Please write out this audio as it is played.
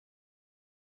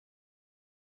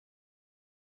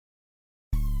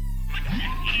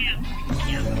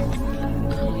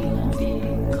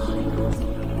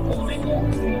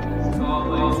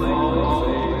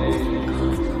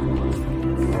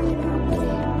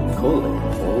Calling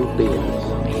all beings.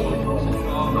 Calling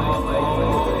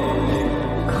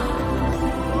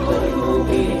all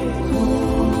beings.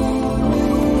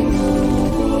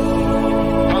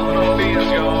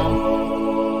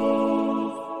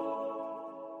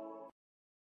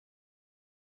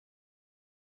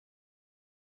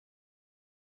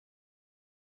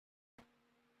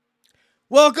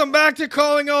 Welcome back to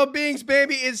Calling All Beings,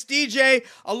 baby. It's DJ,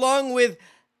 along with...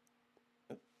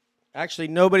 Actually,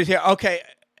 nobody's here. Okay.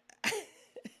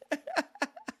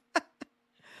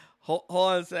 hold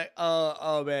on a sec.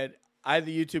 Oh, man. I have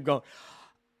the YouTube going.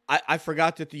 I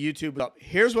forgot that the YouTube was up.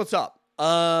 Here's what's up.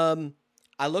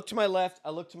 I look to my left.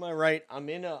 I look to my right. I'm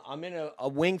in a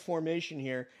wing formation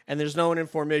here, and there's no one in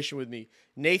formation with me.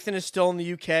 Nathan is still in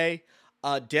the UK.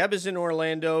 Deb is in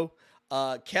Orlando.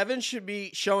 Kevin should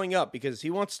be showing up because he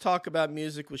wants to talk about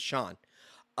music with Sean.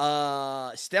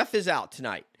 Steph is out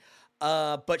tonight.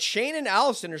 But Shane and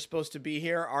Allison are supposed to be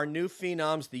here, our new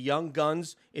phenoms, the young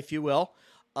guns, if you will.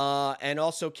 And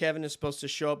also Kevin is supposed to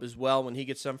show up as well when he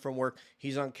gets home from work.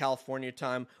 He's on California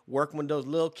time, working with those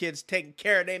little kids, taking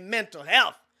care of their mental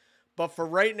health. But for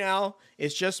right now,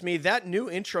 it's just me. That new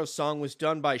intro song was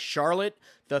done by Charlotte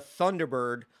the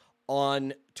Thunderbird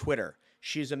on Twitter.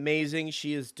 She's amazing.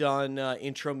 She has done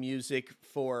intro music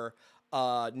for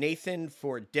Nathan,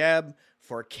 for Deb,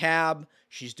 for Cab.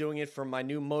 She's doing it for my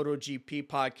new MotoGP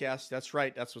podcast. That's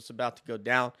right. That's what's about to go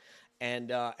down.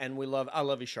 And I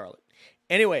love you, Charlotte.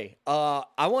 Anyway,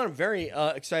 I'm very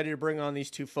excited to bring on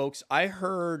these two folks. I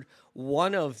heard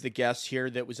one of the guests here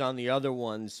that was on the other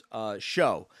one's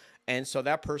show. And so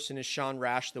that person is Sean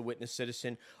Rash, the Witness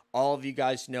Citizen. All of you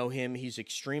guys know him. He's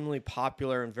extremely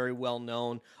popular and very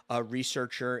well-known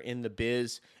researcher in the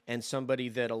biz and somebody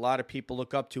that a lot of people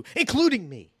look up to, including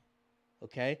me.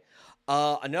 Okay?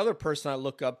 Another person I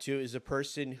look up to is a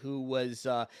person who was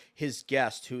his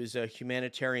guest, who is a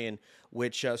humanitarian,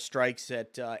 which strikes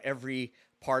at every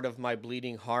part of my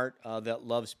bleeding heart that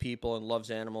loves people and loves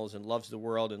animals and loves the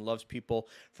world and loves people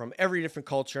from every different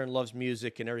culture and loves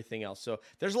music and everything else. So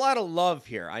there's a lot of love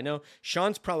here. I know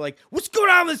Sean's probably like, what's going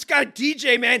on with this guy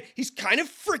DJ, man? He's kind of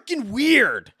freaking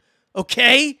weird.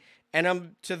 Okay?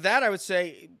 And to that I would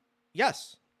say,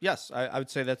 yes. Yes, I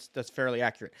would say that's fairly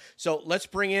accurate. So let's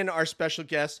bring in our special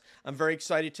guest. I'm very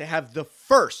excited to have the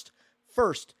first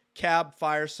Cab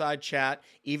Fireside Chat,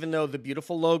 even though the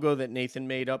beautiful logo that Nathan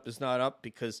made up is not up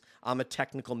because I'm a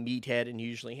technical meathead and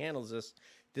usually handles this.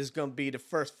 This is going to be the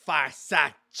first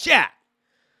Fireside Chat.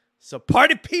 So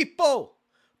party people,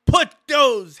 put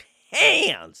those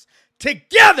hands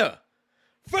together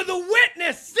for the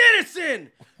Witness Citizen,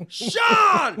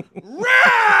 Sean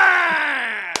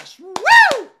Rash!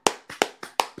 Woo!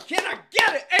 Can I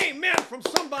get an amen from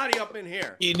somebody up in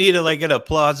here? You need an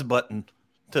applause button.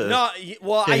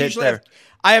 I usually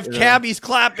have cabbies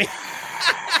clapping.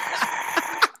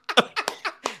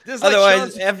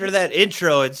 Otherwise, after that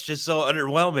intro, it's just so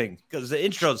underwhelming because the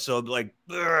intro's so like,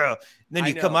 and then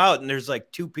you come out and there's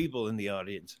like two people in the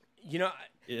audience. Well,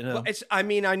 I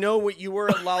know what you were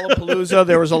at Lollapalooza.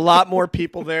 There was a lot more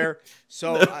people there.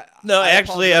 So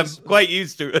I'm quite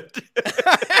used to it.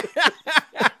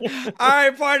 All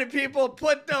right, party people,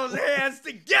 put those hands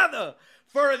together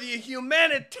for the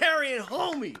humanitarian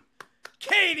homie,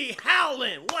 Katie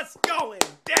Howland. What's going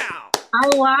down? I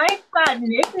like that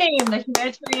nickname, the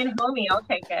humanitarian homie. I'll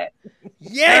take it.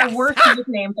 Yeah, worst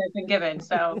nicknames I've been given.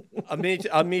 So me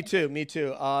too.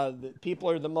 The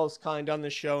people are the most kind on the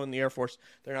show. In the Air Force,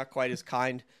 they're not quite as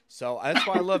kind. So that's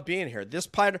why I love being here. This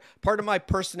part of my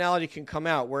personality can come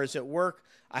out, whereas at work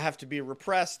I have to be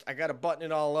repressed. I got to button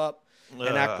it all up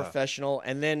and act professional.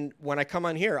 And then when I come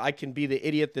on here, I can be the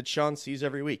idiot that Sean sees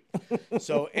every week.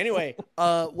 So anyway,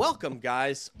 welcome,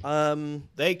 guys.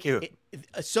 Thank you.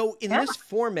 So in this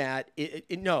format,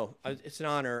 it's an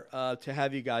honor to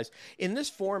have you guys. In this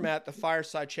format, the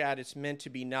Fireside Chat, it's meant to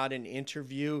be not an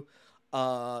interview,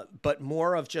 but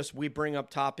more of just we bring up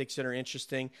topics that are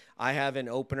interesting. I have an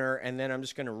opener, and then I'm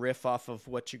just going to riff off of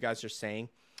what you guys are saying.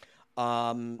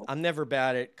 I'm never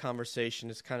bad at conversation.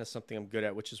 It's kind of something I'm good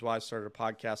at, which is why I started a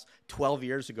podcast 12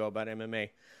 years ago about MMA.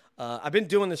 I've been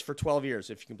doing this for 12 years,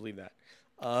 if you can believe that.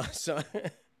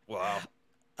 Wow.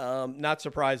 Not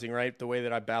surprising, right? The way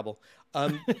that I babble.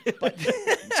 But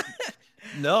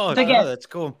no, that's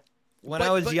cool. When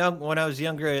I was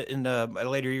younger in my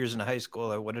later years in high school,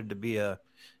 I wanted to be a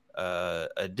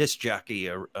disc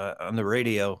jockey on the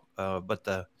radio, but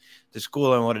the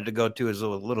school I wanted to go to is a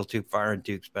little too far and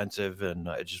too expensive, and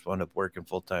I just wound up working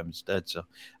full time instead. So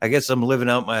I guess I'm living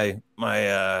out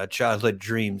my childhood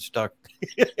dream stuck.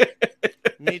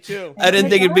 Me too. I didn't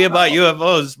think it'd be about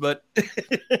UFOs, but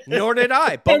Nor did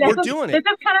I. But Hey, we're this is- doing This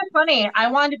it. is kind of funny.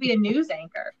 I wanted to be a news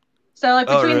anchor. So like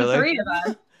Oh, between really? the three of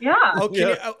us. Yeah. Oh, can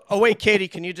Yeah. you, wait, Katie,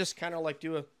 can you just kind of like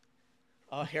do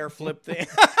a hair flip thing?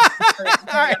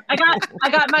 I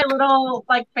got my little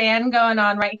like fan going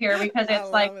on right here because I it's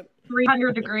like love it.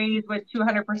 300 degrees with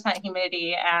 200%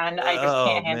 humidity, and I just oh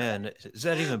can't handle it. man, is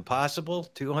that even possible?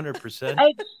 200%?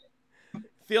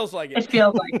 Feels like It it.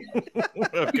 feels like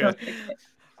it. Okay.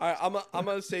 All right, I'm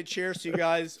gonna say cheers to you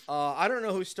guys. I don't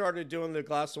know who started doing the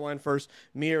glass of wine first,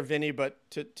 me or Vinny, but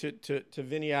to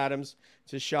Vinny Adams,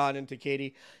 to Sean, and to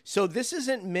Katie. So this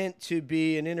isn't meant to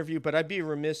be an interview, but I'd be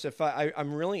remiss if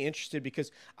I'm really interested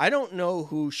because I don't know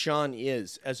who Sean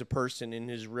is as a person in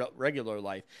his regular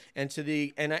life, and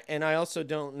I also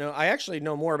don't know. I actually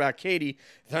know more about Katie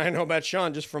than I know about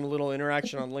Sean just from a little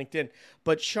interaction on LinkedIn.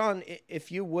 But Sean,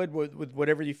 if you would, with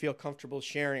whatever you feel comfortable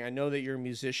sharing, I know that you're a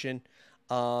musician.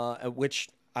 Which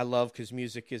I love because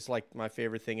music is like my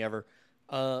favorite thing ever.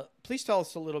 Please tell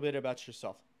us a little bit about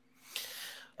yourself.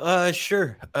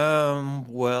 Sure.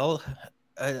 Well,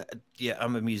 yeah,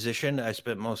 I'm a musician. I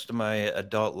spent most of my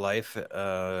adult life,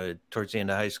 towards the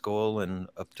end of high school and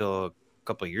up till a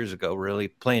couple of years ago, really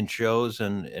playing shows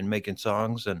and making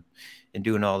songs and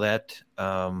doing all that.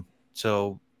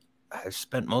 So I've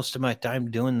spent most of my time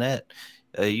doing that.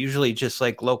 Usually just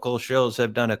like local shows.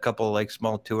 I've done a couple like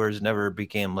small tours, never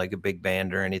became like a big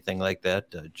band or anything like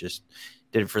that. Just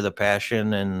did it for the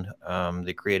passion and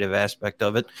the creative aspect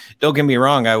of it. Don't get me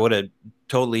wrong, I would have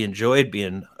totally enjoyed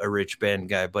being a rich band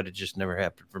guy, but it just never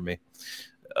happened for me.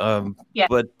 Yeah.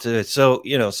 But so,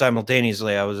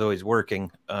 simultaneously I was always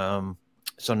working.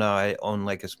 So now I own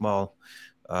like a small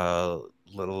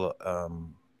little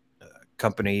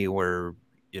company where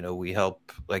we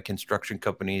help like construction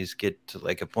companies get to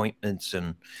like appointments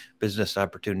and business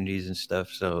opportunities and stuff.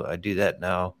 So I do that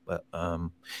now, but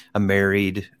I'm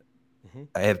married. Mm-hmm.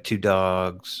 I have 2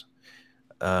 dogs.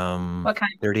 What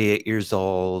kind? 38 years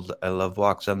old. I love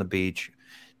walks on the beach.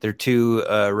 They're 2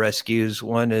 rescues.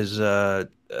 One is a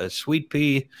Sweet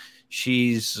Pea.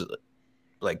 She's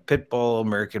like pit bull,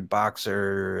 American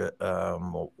boxer,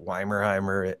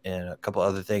 Weimaraner, and a couple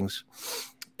other things.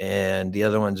 And the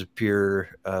other one's a pure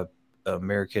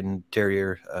American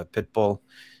Terrier pit bull,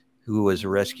 who was a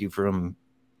rescue from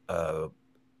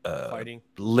Fighting.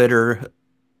 litter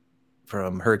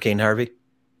from Hurricane Harvey.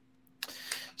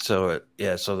 So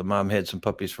so the mom had some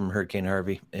puppies from Hurricane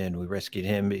Harvey, and we rescued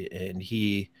him. And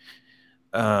he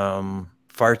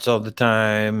farts all the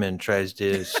time and tries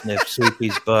to sniff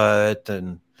Sweepy's butt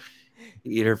and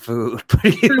eat her food, but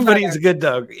he's a good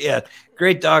dog. Yeah,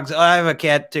 great dogs. I have a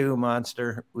cat too,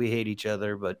 Monster. We hate each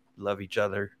other, but love each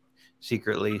other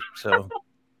secretly. So,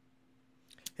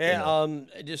 Hey,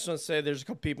 I just want to say there's a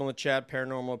couple people in the chat.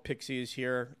 Paranormal Pixie is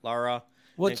here. Lara.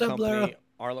 What's and up, company. Lara?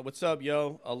 Arla, what's up,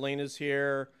 yo? Elena's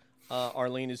here.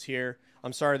 Arlene is here.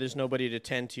 I'm sorry there's nobody to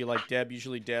tend to you like Deb.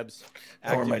 Usually Deb's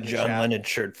Or active my in the John chat. Lennon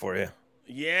shirt for you.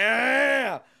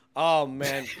 Yeah. Oh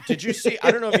man, did you see?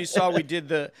 I don't know if you saw. We did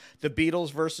the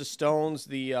Beatles versus Stones,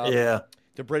 the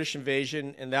British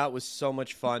Invasion, and that was so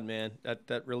much fun, man.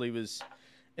 That really was.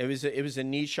 It was a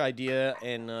niche idea,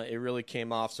 and it really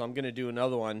came off. So I'm gonna do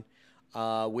another one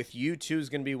with U2 is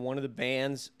gonna be one of the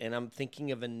bands, and I'm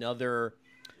thinking of another.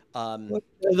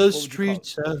 The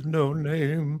streets have no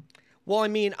name. Well, I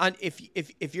mean,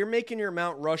 if you're making your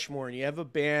Mount Rushmore and you have a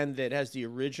band that has the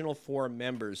original 4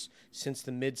 members since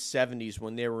the mid '70s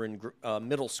when they were in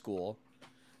middle school,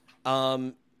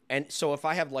 and so if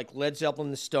I have like Led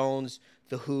Zeppelin, the Stones,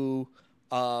 the Who,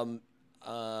 and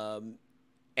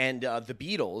the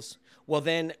Beatles, well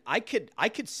then I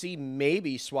could see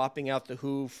maybe swapping out the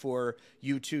Who for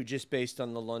U2 just based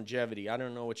on the longevity. I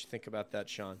don't know what you think about that,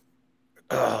 Sean.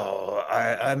 Oh,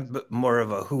 I'm more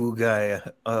of a Who guy,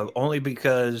 only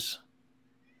because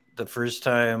the first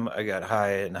time I got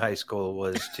high in high school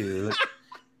was to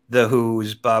the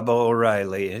Who's Bob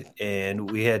O'Reilly,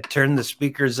 and we had turned the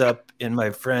speakers up in my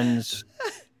friend's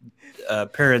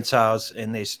parents' house,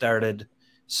 and they started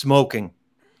smoking.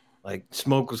 Like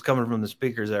smoke was coming from the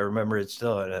speakers. I remember it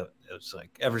still. And it was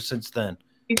like ever since then.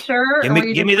 You sure? Give Or me- were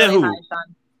you give just me the really Who. high,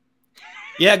 Sean?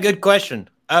 Yeah, good question.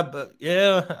 But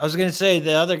yeah, I was gonna say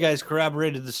the other guys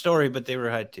corroborated the story, but they were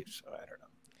high too. So I don't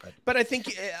know. But I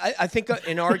think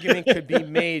an argument could be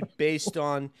made based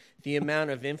on the amount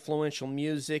of influential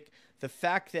music, the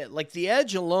fact that like The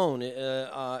Edge alone,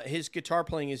 his guitar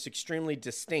playing is extremely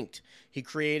distinct. He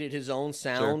created his own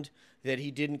sound that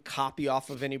he didn't copy off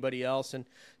of anybody else, and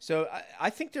so I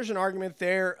think there's an argument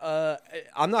there.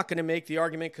 I'm not going to make the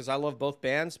argument because I love both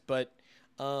bands, but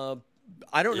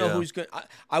I don't know Yeah. who's going to.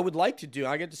 I would like to do,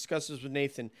 I get to discuss this with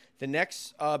Nathan. The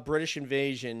next British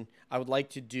invasion, I would like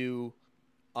to do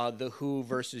The Who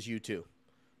versus U2.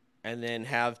 And then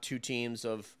have two teams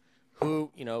of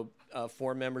Who,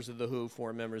 4 members of The Who,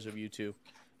 4 members of U2.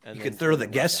 And You then- could throw the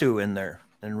and then Guess work out. Who in there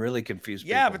and really confuse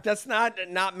people. Yeah, but that's not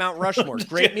Mount Rushmore.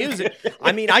 Great music.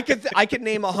 I mean, I could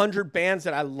name 100 bands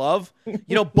that I love.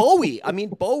 Bowie. I mean,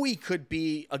 Bowie could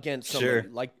be against somebody.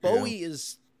 Sure. Like Bowie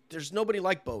is. There's nobody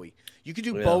like Bowie. You could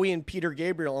do Yeah. Bowie and Peter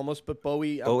Gabriel almost, but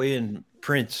Bowie and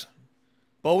Prince.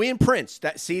 Bowie and Prince.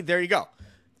 There you go.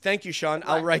 Thank you, Sean.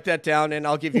 I'll write that down and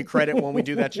I'll give you credit when we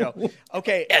do that show.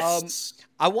 Okay. Yes.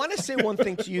 I want to say one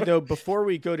thing to you though before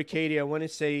we go to Katie. I want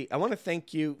to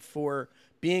thank you for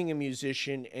being a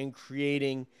musician and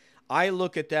creating. I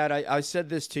look at that. I said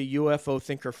this to UFO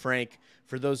thinker Frank.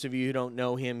 For those of you who don't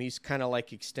know him, he's kind of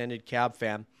like extended cab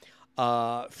fam.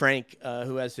 Frank,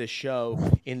 who has this show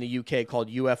in the UK called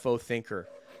UFO Thinker.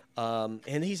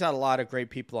 And he's had a lot of great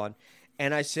people on.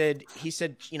 And he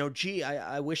said, gee,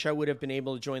 I wish I would have been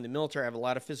able to join the military. I have a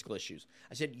lot of physical issues.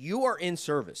 I said, you are in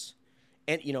service.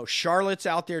 And, Charlotte's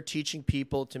out there teaching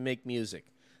people to make music.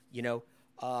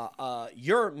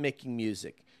 You're making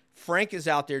music. Frank is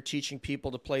out there teaching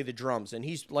people to play the drums. And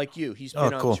he's like you. He's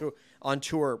been on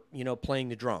tour, playing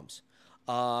the drums.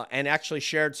 And actually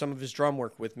shared some of his drum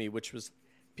work with me, which was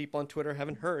people on Twitter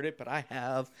haven't heard it, but I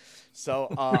have. So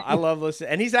I love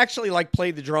listening. And he's actually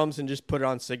played the drums and just put it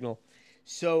on Signal.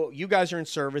 So you guys are in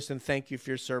service, and thank you for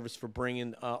your service for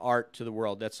bringing art to the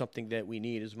world. That's something that we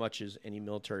need as much as any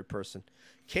military person.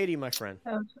 Katie, my friend.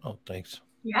 Oh, thanks.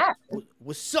 Yeah.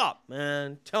 What's up,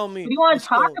 man? Tell me. What do you want what's to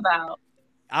talk going- about?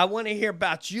 I want to hear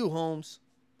about you, Holmes.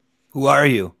 Who are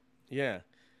you? Yeah.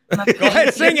 Go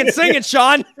ahead, sing it,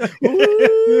 Sean.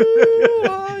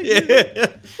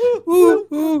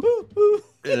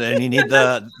 And then you need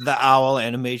the owl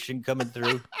animation coming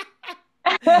through.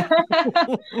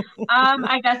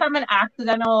 I guess I'm an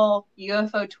accidental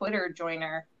UFO Twitter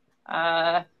joiner.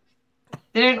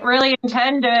 Didn't really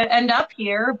intend to end up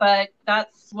here, but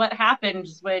that's what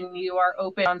happens when you are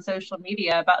open on social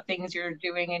media about things you're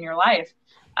doing in your life.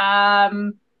 I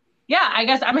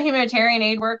guess I'm a humanitarian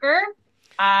aid worker.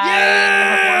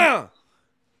 Yeah.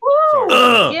 Woo!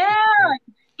 Yeah,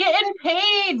 getting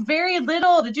paid very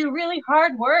little to do really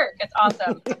hard work. It's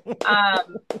awesome.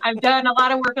 I've done a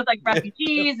lot of work with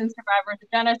refugees and survivors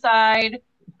of genocide.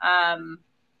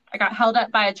 I got held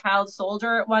up by a child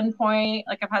soldier at one point.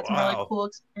 I've had some really cool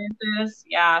experiences.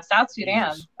 Yeah, South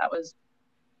Sudan. Jesus. That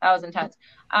was intense.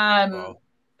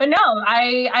 But no,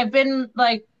 I've been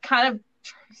kind of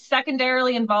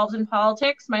secondarily involved in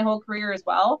politics my whole career as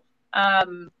well.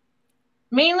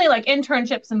 Mainly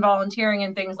internships and volunteering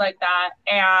and things like that.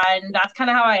 And that's kind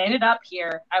of how I ended up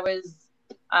here. I was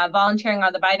volunteering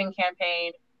on the Biden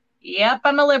campaign. Yep,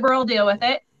 I'm a liberal, deal with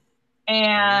it.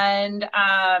 And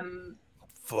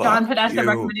John Podesta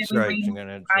recommended me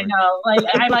read. I know,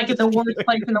 it's the worst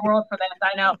place in the world for this.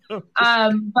 I know.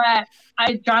 But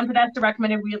John Podesta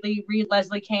recommended we read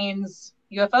Leslie Kane's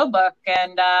UFO book.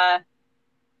 And a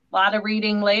lot of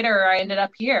reading later, I ended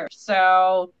up here.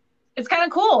 So it's kind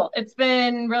of cool. It's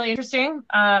been really interesting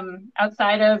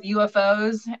outside of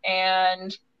UFOs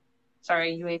and,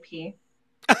 UAP.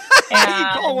 You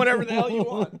call whatever the hell you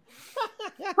want.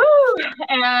 Woo!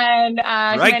 And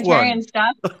humanitarian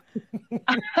stuff.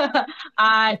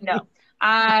 No.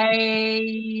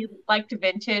 I like to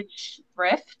vintage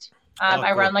thrift.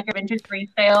 I run a vintage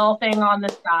resale thing on the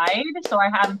side. So I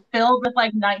have them filled with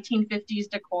 1950s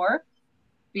decor.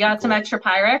 We got some extra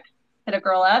Pyrex, hit a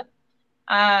girl up.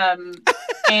 And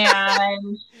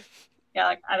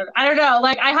yeah, I don't know.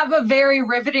 I have a very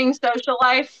riveting social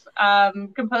life,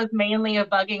 composed mainly of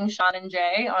bugging Sean and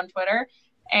Jay on Twitter.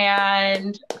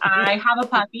 And I have a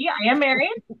puppy. I am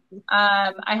married.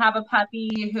 I have a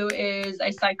puppy who is a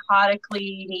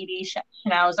psychotically needy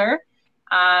schnauzer.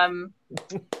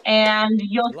 And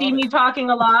you'll see me talking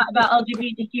a lot about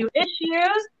LGBTQ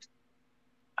issues,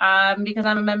 because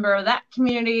I'm a member of that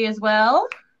community as well.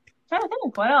 I'm trying to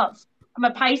think, what else? I'm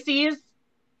a Pisces.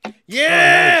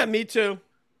 Yeah, nice. Me too.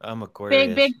 I'm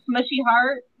Aquarius. Big smushy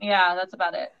heart. Yeah, that's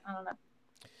about it. I don't know.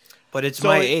 But it's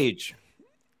my age.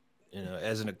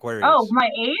 As an Aquarius. Oh, my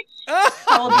age?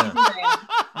 How old do you think I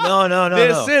am? No.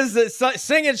 This is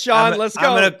sing it, Sean. Let's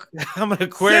go. I'm an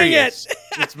Aquarius. Sing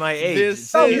it. It's my age.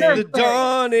 This is you're the Aquarius.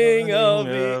 dawning of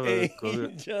the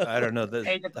age. I don't know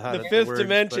Age of The fifth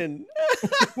dimension.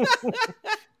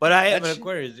 But I am an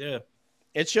Aquarius, yeah.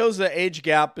 It shows the age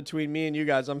gap between me and you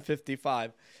guys. I'm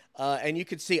 55. And you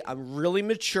can see I'm really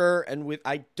mature and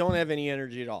I don't have any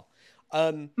energy at all.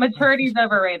 Maturity's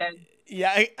overrated.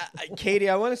 Yeah, Katie,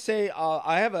 I want to say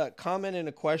I have a comment and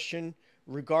a question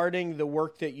regarding the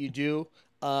work that you do.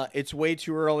 It's way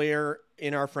too earlier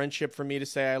in our friendship for me to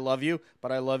say I love you,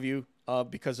 but I love you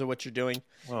because of what you're doing.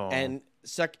 Oh. And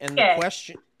the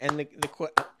question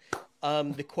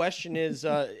the question is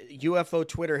UFO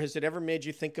Twitter. Has it ever made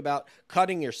you think about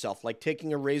cutting yourself, like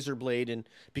taking a razor blade, and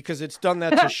because it's done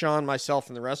that to Sean, myself,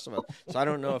 and the rest of us. So I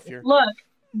don't know if you're. Look,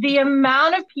 the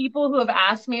amount of people who have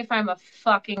asked me if I'm a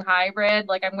fucking hybrid,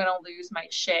 like I'm gonna lose my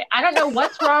shit. I don't know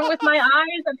what's wrong with my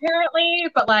eyes, apparently,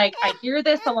 but like I hear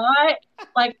this a lot.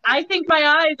 Like I think my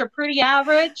eyes are pretty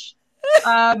average.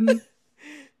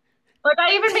 Like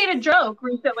I even made a joke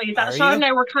recently that Sean and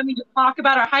I were coming to talk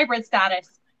about our hybrid status.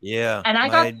 Yeah. And I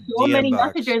got so many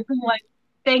messages from like,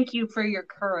 "Thank you for your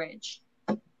courage."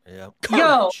 Yeah.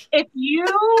 Yo, if you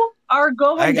are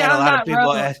going down that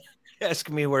road, ask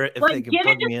me if like, they can get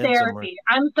plug into me in therapy.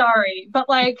 I'm sorry, but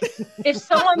like, if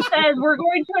someone says we're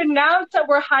going to announce that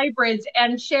we're hybrids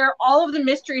and share all of the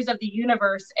mysteries of the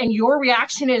universe, and your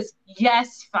reaction is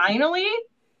yes, finally.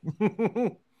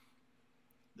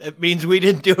 That means we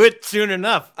didn't do it soon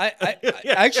enough.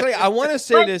 Actually, I want to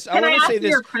say this. Can I ask you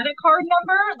your credit card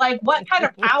number? Like, what kind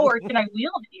of power can I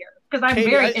wield here? Because I'm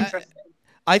Katie, very interested.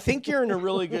 I think you're in a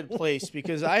really good place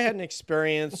because I had an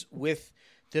experience with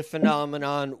the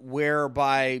phenomenon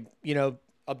whereby,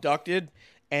 abducted,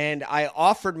 and I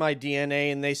offered my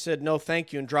DNA and they said, no,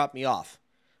 thank you, and dropped me off.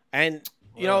 And,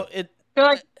 They're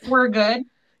like, we're good.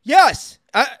 Yes.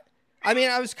 I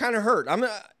mean, I was kind of hurt.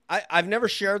 I've never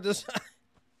shared this.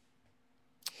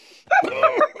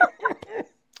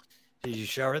 Did you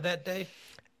shower that day?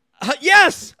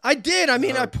 Yes, I did. I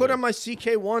mean, I put on my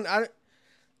CK1.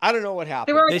 I don't know what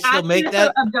happened. They were like, still make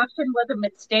that abduction was a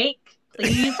mistake.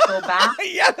 Please go back.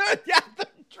 yeah,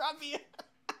 drop me.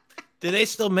 Do they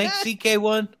still make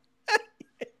CK1?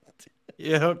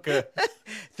 Yeah, okay.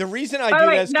 The reason I do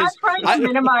that is not trying to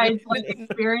minimize like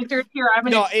experiencers here. I'm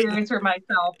an experiencer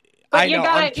myself. But you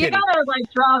gotta like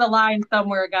draw the line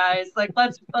somewhere, guys. Like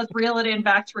let's reel it in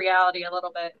back to reality a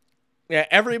little bit. Yeah,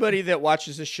 everybody that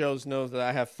watches the shows knows that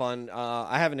I have fun.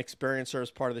 I have an experiencer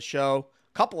as part of the show.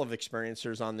 A couple of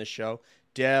experiencers on this show.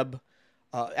 Deb,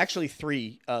 actually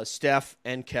 3, Steph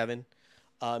and Kevin.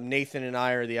 Nathan and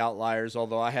I are the outliers,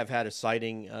 although I have had a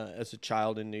sighting as a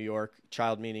child in New York.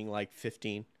 Child meaning like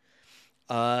 15.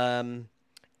 But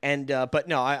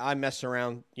no, I mess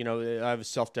around. I have a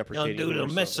self-deprecating. No, dude,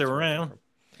 don't mess around.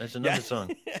 That's another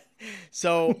song.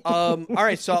 So, all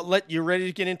right. So I'll let you ready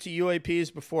to get into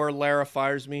UAPs before Lara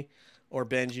fires me or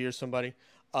Benji or somebody.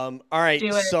 All right.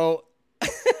 So,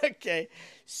 okay.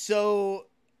 So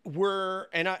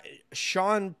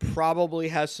Sean probably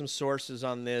has some sources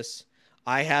on this.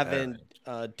 I haven't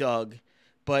dug,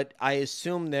 but I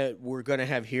assume that we're going to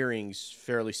have hearings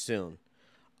fairly soon.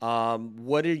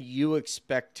 What do you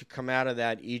expect to come out of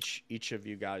that, each of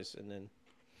you guys, and then?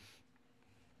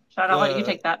 Sean, I'll let you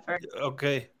take that first.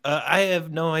 Okay, I have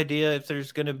no idea if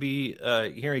there's going to be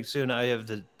hearing soon. I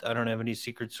don't have any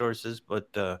secret sources, but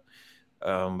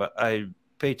I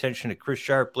pay attention to Chris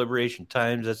Sharp, Liberation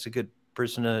Times. That's a good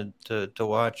person to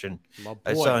watch, and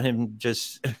I saw him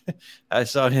just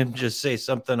say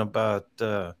something about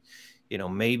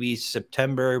maybe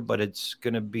September, but it's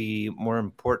going to be more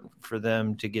important for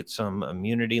them to get some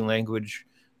immunity language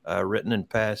written and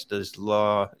passed as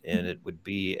law, and it would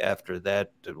be after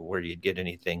that where you'd get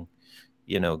anything,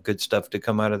 good stuff to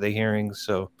come out of the hearings.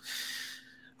 So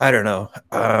I don't know.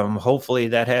 Hopefully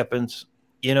that happens.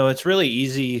 It's really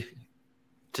easy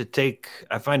to take.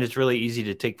 I find it's really easy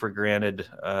to take for granted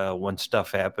when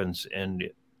stuff happens in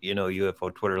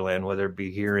UFO Twitter land, whether it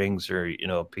be hearings or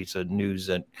a piece of news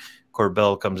that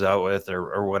Corbell comes out with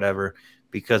or whatever,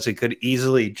 because it could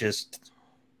easily just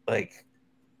like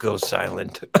go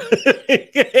silent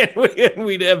and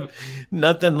we'd have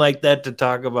nothing like that to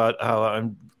talk about. How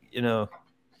I'm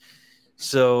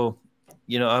so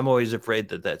I'm always afraid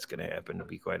that that's going to happen, to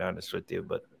be quite honest with you,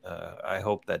 but I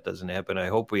hope that doesn't happen. I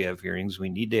hope we have hearings. We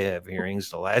need to have hearings.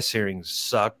 The last hearings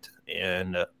sucked,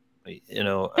 and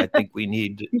I think we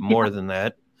need more than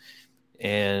that.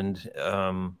 And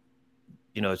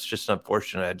it's just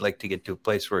unfortunate. I'd like to get to a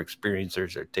place where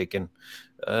experiencers are taken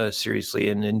seriously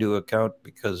and into account,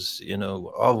 because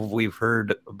all we've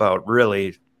heard about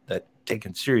really that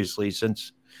taken seriously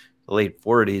since the late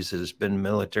 40s has been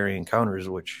military encounters,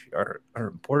 which are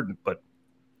important, but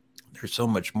there's so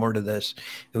much more to this,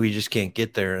 and we just can't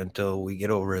get there until we get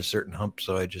over a certain hump.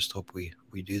 So I just hope we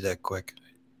do that quick.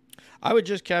 I would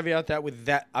just caveat that with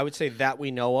that. I would say that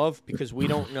we know of, because we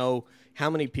don't know how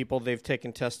many people they've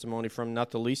taken testimony from,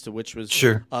 not the least of which was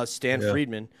Stan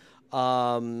Friedman.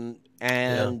 Also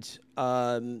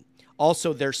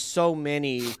there's so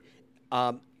many,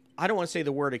 I don't want to say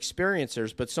the word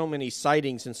experiencers, but so many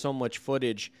sightings and so much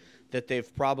footage that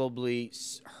they've probably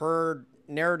heard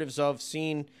narratives of,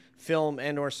 seen film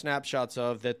and or snapshots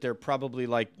of, that they're probably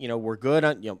like, we're good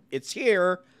on, it's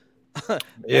here.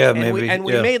 Yeah, maybe.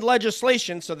 We yeah. made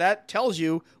legislation, so that tells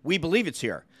you we believe it's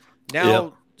here.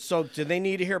 Now, so do they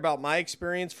need to hear about my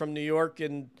experience from New York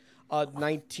in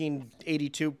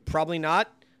 1982? Probably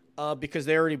not, because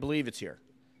they already believe it's here.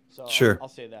 So sure. I'll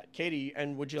say that. Katie,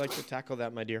 and would you like to tackle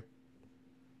that, my dear?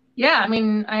 Yeah, I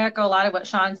mean, I echo a lot of what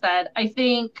Sean said. I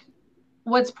think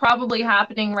what's probably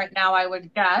happening right now, I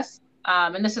would guess,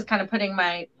 and this is kind of putting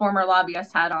my former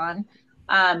lobbyist hat on,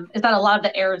 is that a lot of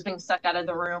the air is being sucked out of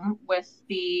the room with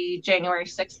the January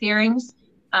 6th hearings.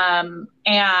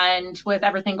 And with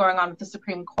everything going on with the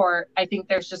Supreme Court, I think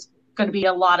there's just going to be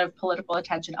a lot of political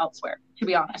attention elsewhere, to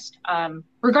be honest,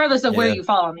 regardless of where you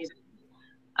fall on these.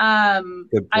 I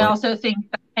also think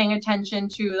that paying attention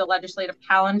to the legislative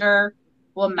calendar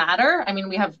will matter. I mean,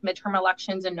 we have midterm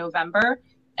elections in November,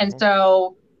 and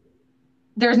so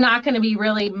there's not going to be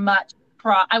really much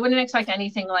I wouldn't expect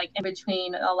anything like in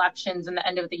between elections and the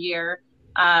end of the year.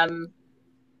 But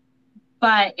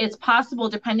it's possible,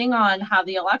 depending on how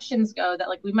the elections go, that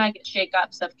like we might get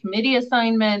shakeups of committee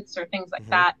assignments or things like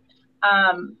that.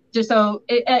 Just so,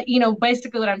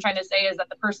 basically what I'm trying to say is that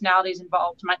the personalities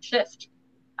involved might shift.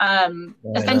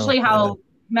 Essentially how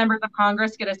members of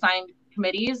Congress get assigned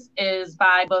committees is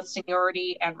by both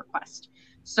seniority and request.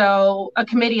 So a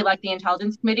committee like the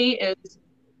Intelligence Committee is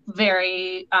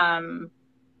very,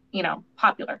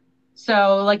 popular.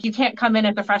 So like you can't come in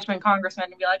as a freshman congressman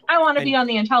and be like, I want to be on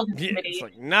the Intelligence Committee. It's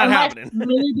like not happening.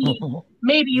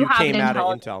 Maybe you have came an out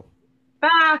of Intel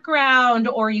background,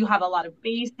 or you have a lot of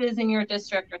bases in your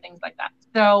district or things like that.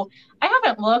 So I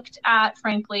haven't looked at,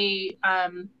 frankly,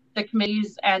 the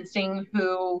committees and seeing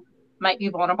who might be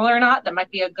vulnerable or not. That might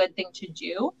be a good thing to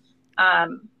do.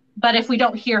 But if we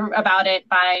don't hear about it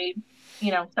by,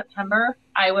 September,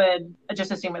 I would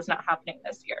just assume it's not happening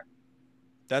this year.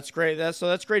 That's great.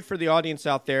 That's great for the audience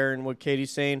out there. And what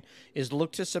Katie's saying is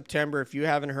look to September. If you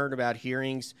haven't heard about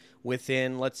hearings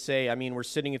within, let's say, we're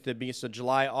sitting at the beginning of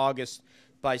July, August,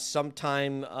 by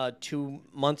sometime 2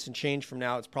 months and change from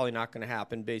now, it's probably not going to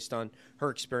happen based on her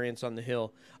experience on the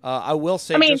Hill. I will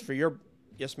say just for your,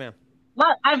 yes, ma'am.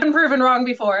 Well, I've been proven wrong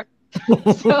before.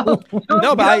 So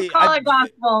don't call it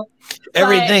gospel.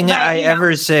 Everything I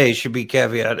ever say should be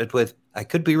caveated with, I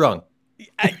could be wrong.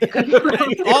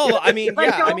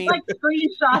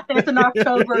 Screenshot this in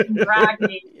October and drag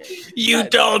me. You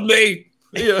told me.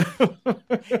 Yeah.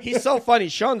 He's so funny.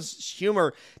 Sean's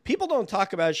humor. People don't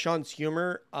talk about Sean's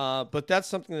humor, but that's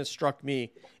something that struck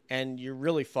me. And you're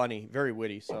really funny, very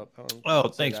witty. So,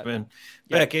 thanks, man.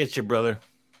 Yeah. Back at you, brother.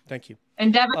 Thank you.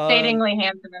 And devastatingly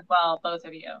handsome as well, both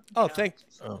of you. Thanks.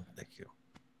 Oh, thank you.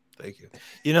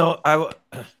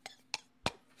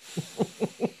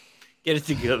 Get it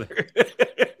together.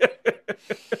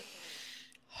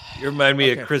 You remind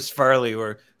me of Chris Farley,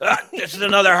 where this is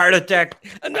another heart attack.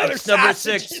 Another number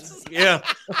sausage. 6. Yeah,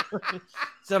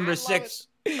 number 6.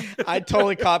 I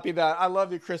totally copied that. I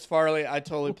love you, Chris Farley. I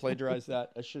totally plagiarized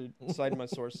that. I should cite my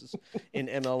sources in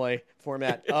MLA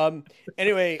format.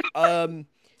 Anyway,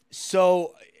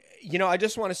 so I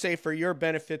just want to say for your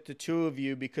benefit, the two of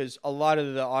you, because a lot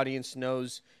of the audience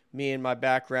knows me and my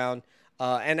background.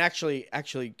 And actually,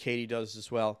 Katie does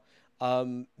as well.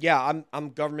 I'm a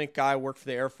government guy. I work for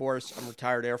the Air Force. I'm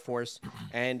retired Air Force,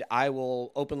 and I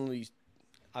will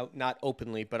not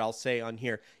openly, but I'll say on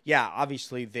here. Yeah,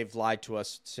 obviously they've lied to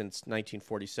us since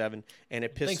 1947, and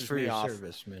it pisses me off. Thanks for your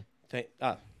service, man.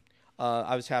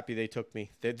 I was happy they took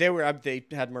me. They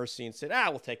had mercy and said,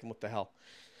 we'll take him. What the hell?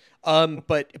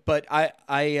 But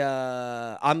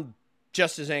I'm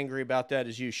just as angry about that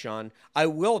as you, Sean. I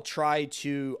will try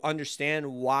to understand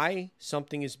why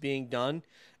something is being done.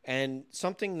 And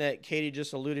something that Katie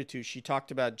just alluded to, she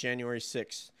talked about January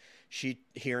 6th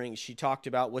hearings. She talked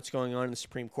about what's going on in the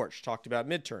Supreme Court. She talked about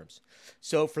midterms.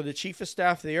 So for the Chief of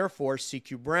Staff of the Air Force,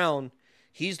 C.Q. Brown,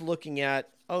 he's looking at,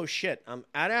 oh shit, I'm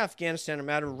out of Afghanistan, I'm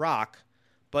out of Iraq,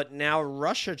 but now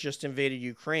Russia just invaded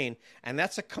Ukraine. And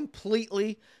that's a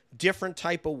completely different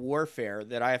type of warfare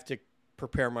that I have to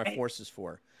prepare my forces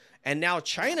for. And now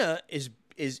China is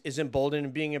emboldened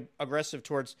and being aggressive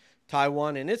towards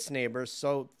Taiwan and its neighbors.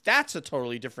 So that's a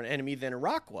totally different enemy than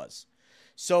Iraq was.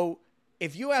 So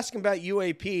if you ask him about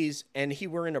UAPs and he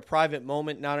were in a private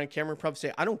moment, not on camera, probably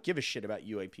say, I don't give a shit about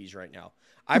UAPs right now.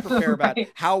 I prepare about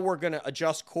how we're going to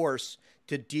adjust course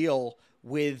to deal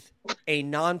with a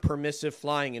non-permissive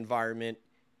flying environment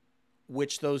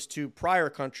which those two prior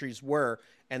countries were,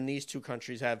 and these two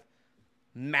countries have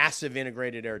massive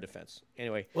integrated air defense.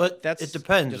 Anyway, it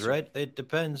depends, right? It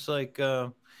depends. Like,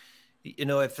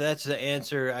 if that's the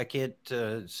answer, I can't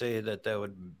say that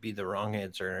would be the wrong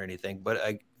answer or anything,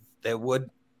 but that would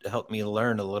help me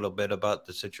learn a little bit about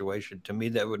the situation. To me,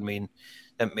 that would mean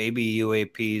that maybe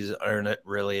UAPs aren't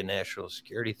really a national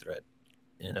security threat,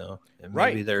 and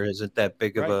maybe there isn't that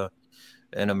big of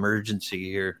an emergency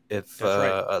here if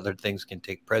other things can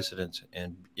take precedence.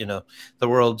 And the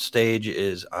world stage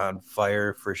is on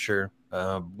fire for sure.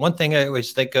 One thing I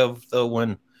always think of though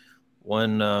when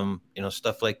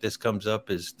stuff like this comes up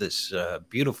is this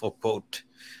beautiful quote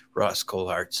Ross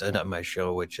Coulthart said on my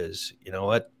show, which is, you know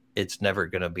what, it's never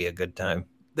going to be a good time.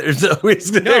 There's always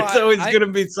going to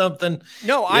be something.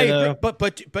 No, I agree.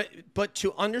 But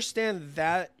to understand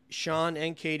that, Sean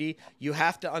and Katie, you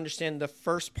have to understand the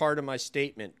first part of my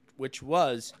statement, which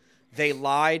was they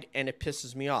lied and it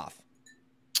pisses me off.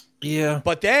 Yeah.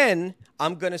 But then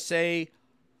I'm going to say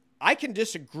I can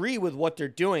disagree with what they're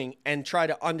doing and try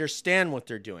to understand what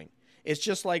they're doing. It's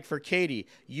just like for Katie,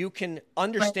 you can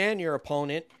understand your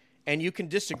opponent and you can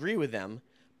disagree with them,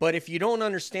 but if you don't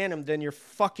understand them, then you're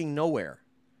fucking nowhere.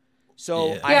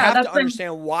 So I have to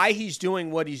understand why he's doing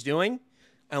what he's doing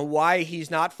and why he's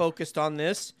not focused on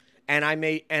this. And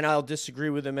I'll disagree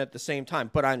with him at the same time,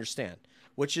 but I understand,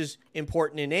 which is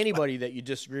important in anybody that you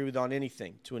disagree with on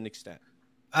anything to an extent.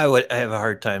 I have a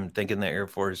hard time thinking the Air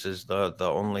Force is the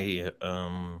only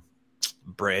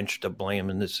branch to blame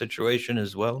in this situation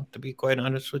as well, to be quite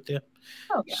honest with you.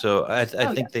 Oh, yeah. So I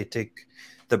think they take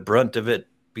the brunt of it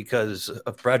because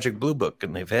of Project Blue Book,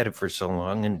 and they've had it for so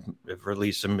long and have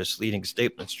released some misleading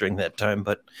statements during that time.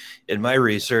 But in my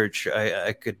research,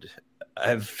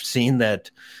 I've seen that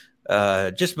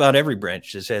just about every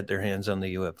branch has had their hands on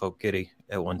the UFO kitty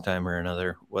at one time or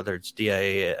another, whether it's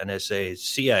DIA, NSA,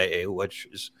 CIA, which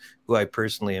is who I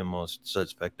personally am most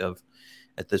suspect of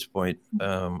at this point,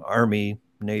 Army,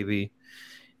 Navy.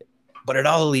 But it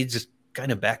all leads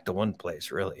kind of back to one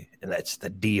place, really, and that's the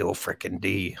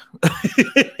DO-frickin-D.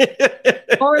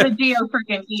 Or the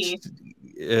DO-frickin-E.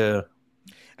 Yeah.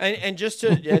 And just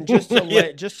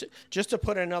to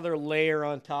put another layer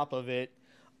on top of it,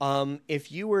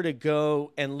 if you were to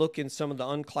go and look in some of the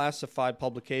unclassified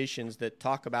publications that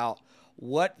talk about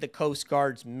what the Coast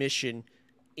Guard's mission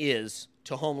is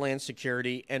to Homeland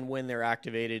Security and when they're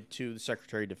activated to the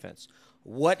Secretary of Defense,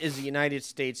 what is the United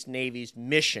States Navy's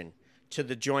mission to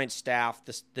the Joint Staff,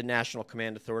 the National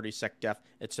Command Authority, SecDef,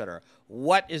 etc.?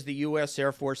 What is the U.S.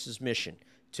 Air Force's mission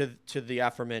to the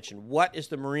aforementioned? What is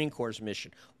the Marine Corps'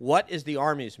 mission? What is the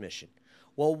Army's mission?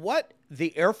 Well, what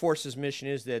the Air Force's mission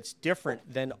is that's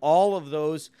different than all of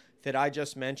those that I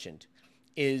just mentioned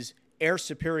is air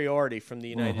superiority from the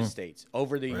United States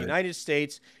over the United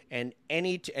States and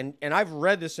and I've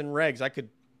read this in regs. I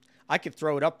could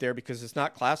throw it up there because it's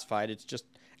not classified. It's just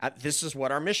this is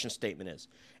what our mission statement is.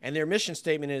 And their mission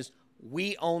statement is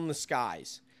we own the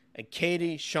skies. And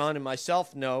Katie, Sean, and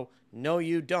myself know, no,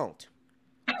 you don't.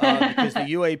 Because the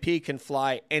UAP can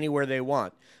fly anywhere they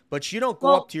want. But you don't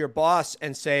go up to your boss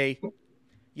and say,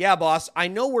 yeah, boss, I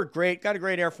know we're great, got a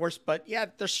great Air Force, but yeah,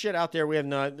 there's shit out there.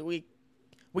 We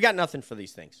got nothing for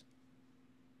these things.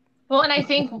 Well, and I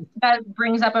think that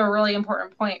brings up a really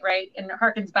important point, right? And it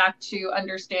harkens back to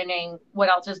understanding what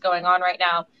else is going on right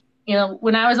now. You know,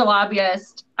 when I was a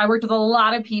lobbyist, I worked with a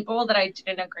lot of people that I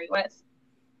didn't agree with.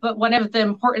 But one of the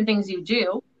important things you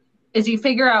do is you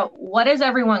figure out what does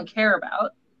everyone care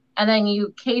about, and then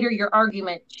you cater your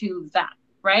argument to that,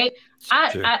 right?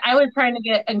 Sure. I was trying to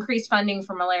get increased funding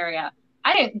for malaria.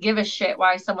 I didn't give a shit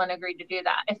why someone agreed to do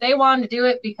that. If they wanted to do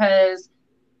it because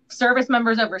service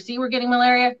members overseas were getting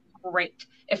malaria, great.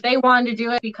 If they wanted to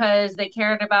do it because they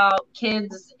cared about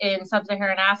kids in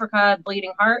sub-Saharan Africa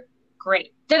bleeding heart,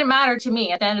 great. Didn't matter to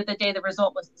me. At the end of the day, the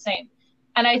result was the same.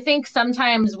 And I think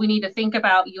sometimes we need to think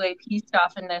about UAP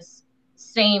stuff in this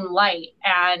same light.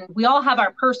 And we all have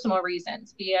our personal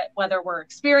reasons, be it whether we're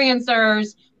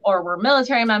experiencers or we're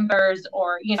military members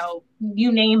or, you know,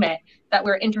 you name it, that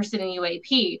we're interested in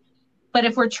UAP. But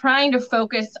if we're trying to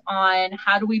focus on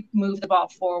how do we move the ball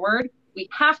forward, we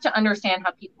have to understand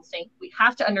how people think. We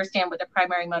have to understand what their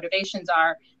primary motivations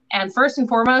are. And first and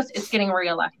foremost, it's getting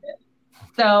reelected.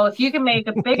 So if you can make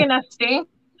a big enough stink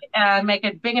and make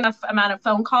a big enough amount of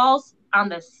phone calls on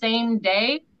the same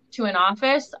day to an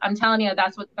office, I'm telling you,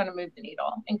 that's what's going to move the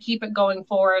needle and keep it going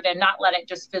forward and not let it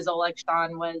just fizzle like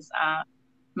Sean was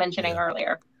mentioning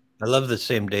earlier. I love the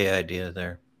same day idea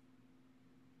there.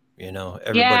 You know,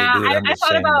 everybody do it on the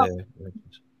same day.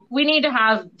 We need to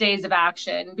have days of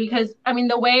action because, I mean,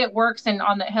 the way it works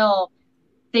on the Hill,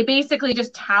 they basically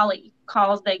just tally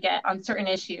calls they get on certain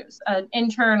issues, an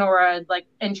intern or a like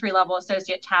entry-level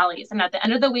associate tallies. And at the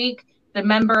end of the week, the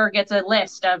member gets a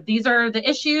list of these are the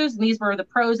issues and these were the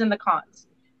pros and the cons.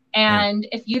 And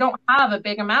if you don't have a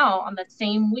big amount on the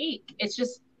same week, it's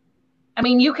just, I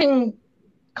mean, you can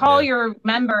call your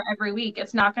member every week.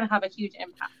 It's not going to have a huge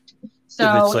impact.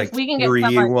 So it's like if we can get 3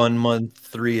 someone, 1 month,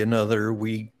 3 another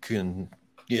week, and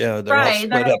they're all Right, split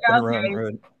there you up and go. around.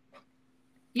 Right?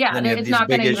 yeah, Then you have it's these not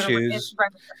going big to even issues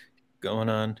going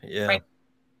on. Yeah. Right.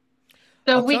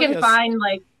 So I'll if we tell can you find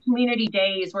like community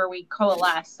days where we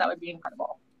coalesce, that would be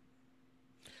incredible.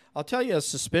 I'll tell you a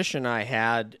suspicion I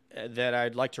had that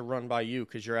I'd like to run by you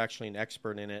because you're actually an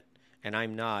expert in it and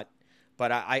I'm not.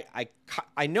 But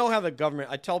I know how the government,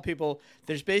 I tell people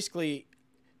there's basically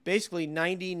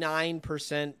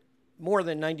 99%, more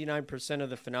than 99% of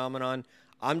the phenomenon.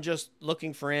 I'm just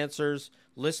looking for answers,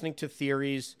 listening to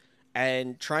theories,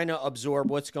 and trying to absorb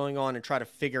what's going on and try to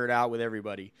figure it out with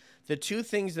everybody. The two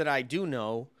things that I do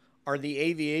know are the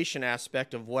aviation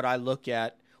aspect of what I look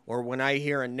at, or when I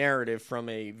hear a narrative from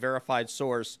a verified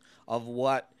source of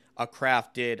what a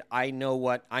craft did, I know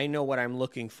what I'm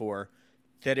looking for,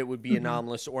 that it would be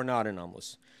anomalous or not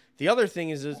anomalous. The other thing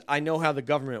is I know how the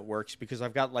government works because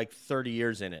I've got like 30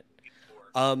 years in it.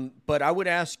 But I would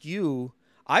ask you,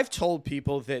 I've told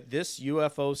people that this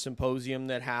UFO symposium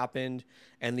that happened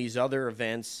and these other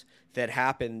events that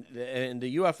happened, and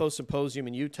the UFO symposium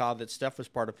in Utah that Steph was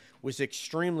part of, was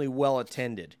extremely well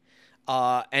attended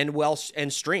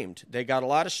and streamed. They got a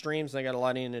lot of streams. They got a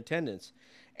lot in attendance.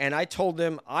 And I told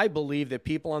them I believe that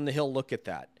people on the Hill look at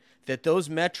that those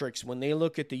metrics, when they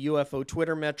look at the UFO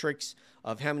Twitter metrics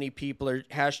of how many people are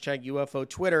hashtag UFO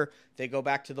Twitter, they go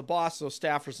back to the boss, those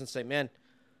staffers, and say, man,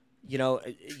 you know,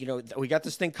 we got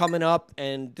this thing coming up,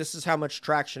 and this is how much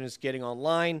traction is getting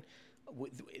online.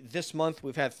 This month,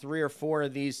 we've had 3 or 4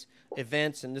 of these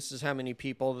events, and this is how many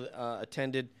people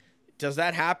attended. Does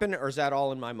that happen, or is that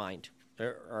all in my mind?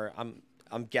 Or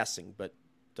I'm guessing, but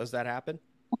does that happen?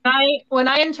 When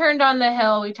I interned on the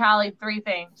Hill, we tallied 3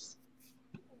 things: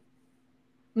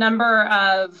 number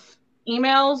of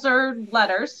emails or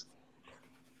letters,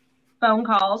 phone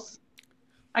calls.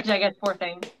 Actually, I guess 4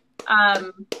 things.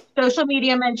 Social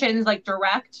media mentions, like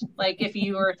direct, like if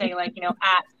you were saying like,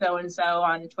 at so-and-so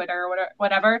on Twitter or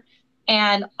whatever,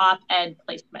 and op-ed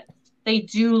placements. They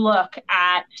do look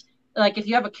at, like, if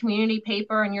you have a community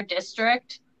paper in your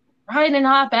district, write an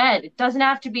op-ed. It doesn't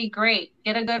have to be great.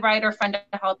 Get a good writer friend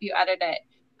to help you edit it.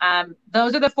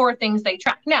 Those are the 4 things they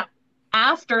track. Now,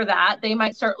 after that, they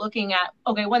might start looking at,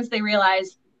 okay, once they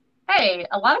realize, hey,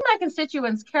 a lot of my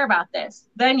constituents care about this,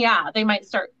 then they might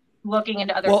start looking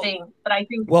into other things. But I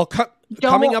think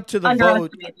coming up to the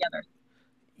vote, the others.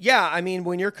 Yeah, I mean,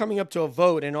 when you're coming up to a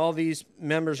vote and all these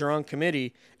members are on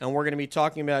committee, and we're going to be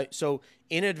talking about, so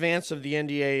in advance of the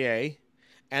NDAA,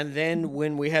 and then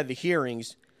when we had the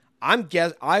hearings,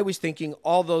 I was thinking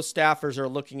all those staffers are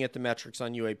looking at the metrics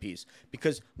on UAPs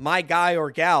because my guy or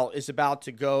gal is about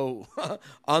to go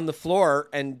on the floor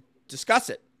and discuss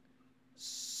it.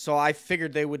 So I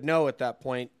figured they would know at that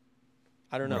point.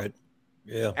 I don't know. Right.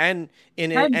 Yeah. And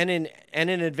in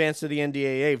advance of the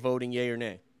NDAA voting yay or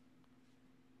nay.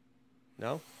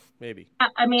 No? Maybe.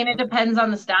 I mean, it depends on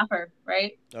the staffer,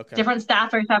 right? Okay. Different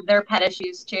staffers have their pet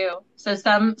issues too. So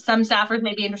some staffers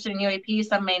may be interested in UAP,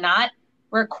 some may not.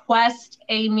 Request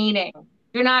a meeting.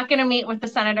 You're not going to meet with the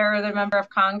senator or the member of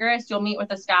Congress. You'll meet with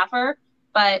a staffer,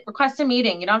 but request a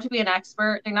meeting. You don't have to be an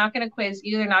expert. They're not going to quiz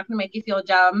you. They're not going to make you feel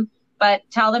dumb, but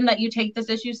tell them that you take this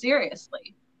issue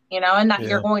seriously, and that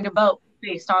you're going to vote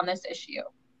based on this issue.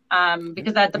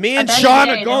 Because me and Sean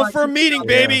are going for a meeting,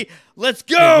 baby. Let's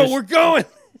go. We're going.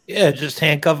 Yeah, just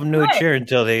handcuff them to a chair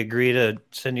until they agree to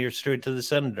send you straight to the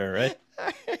senator, right?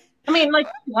 I mean, like,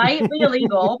 slightly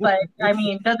illegal, but I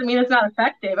mean, doesn't mean it's not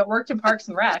effective. It worked in Parks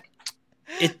and Rec.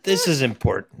 This is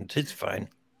important. It's fine.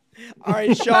 All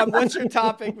right, Sean, what's your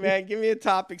topic, man? Give me a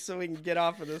topic so we can get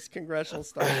off of this congressional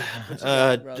stuff. What's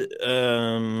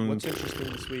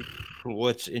interesting this week?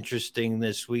 What's interesting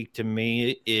this week to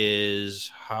me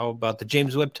is how about the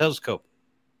James Webb Telescope?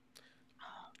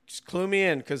 Just clue me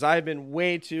in, because I've been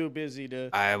way too busy to.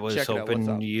 I was check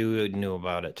hoping you knew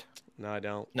about it. No, I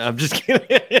don't. No, I'm just kidding.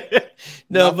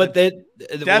 No, but Dan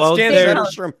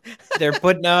Zetterstrom. They're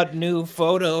putting out new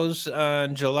photos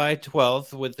on July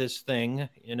 12th with this thing.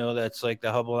 That's like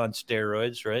the Hubble on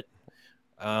steroids, right?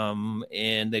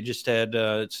 And they just had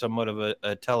somewhat of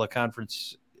a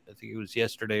teleconference. I think it was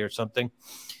yesterday or something.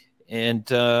 And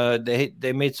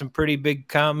they made some pretty big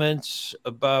comments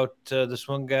about this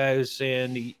one guy who's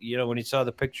saying, when he saw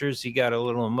the pictures, he got a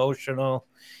little emotional.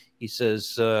 he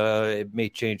says it may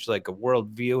change like a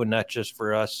worldview, and not just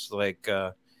for us, like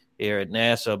here at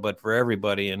NASA, but for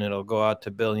everybody, and it'll go out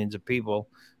to billions of people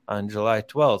on July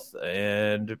 12th.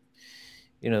 And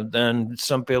then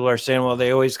some people are saying, well,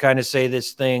 they always kind of say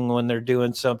this thing when they're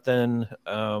doing something.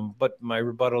 But my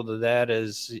rebuttal to that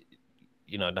is,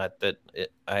 not that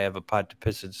I have a pot to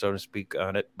piss in, so to speak,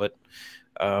 on it, but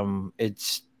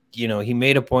it's, he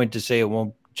made a point to say it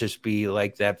won't just be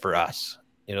like that for us.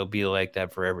 It'll be like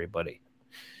that for everybody.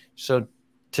 So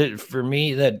for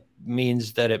me, that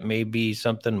means that it may be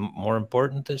something more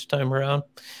important this time around.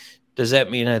 Does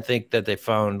that mean I think that they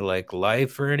found like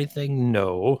life or anything?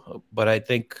 No, but I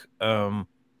think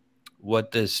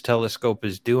what this telescope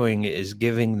is doing is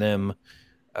giving them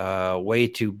a way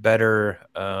to better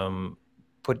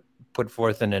put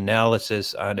forth an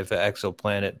analysis on if an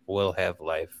exoplanet will have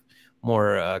life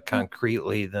more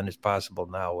concretely than is possible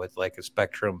now, with like a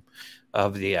spectrum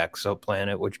of the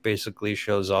exoplanet, which basically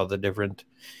shows all the different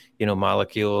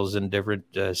molecules and different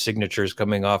signatures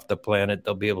coming off the planet.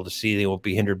 They'll be able to see. They won't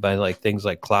be hindered by like things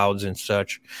like clouds and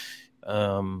such.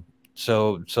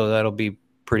 So that'll be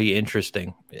pretty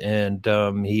interesting. And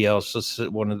he also said,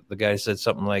 one of the guys said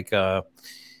something like,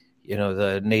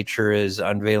 the nature is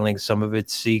unveiling some of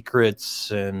its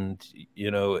secrets, and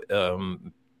you'll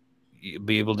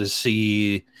be able to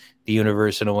see the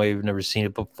universe in a way you've never seen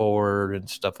it before and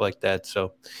stuff like that.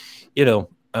 So,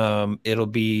 it'll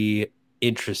be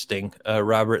interesting.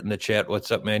 Robert in the chat,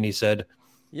 what's up, man? He said,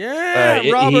 yeah,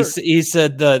 Robert. He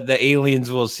said the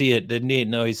aliens will see it, didn't he?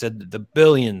 No, he said the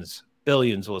billions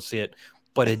will see it,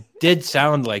 but it did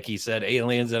sound like he said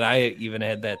aliens, and I even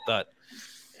had that thought.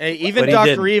 Hey, even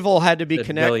Dr. Evil had to be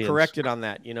corrected on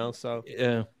that, so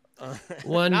yeah.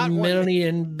 1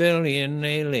 million billion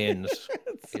aliens.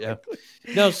 Yeah.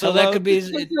 No, so that could be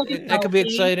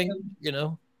exciting,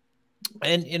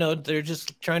 And they're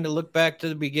just trying to look back to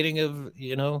the beginning of,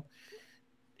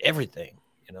 everything,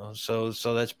 So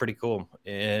that's pretty cool.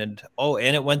 And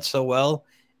it went so well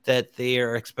that they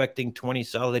are expecting 20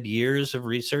 solid years of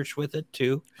research with it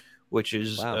too, which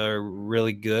is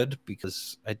really good,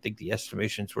 because I think the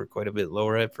estimations were quite a bit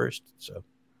lower at first. So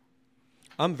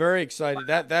I'm very excited.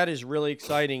 That is really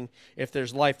exciting if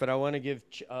there's life. But I want to give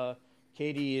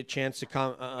Katie a chance to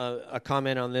a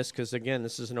comment on this, because again,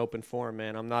 this is an open forum,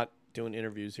 man. I'm not doing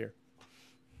interviews here.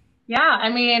 Yeah, I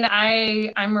mean,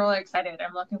 I'm really excited.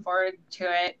 I'm looking forward to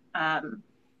it. I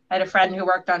had a friend who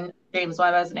worked on James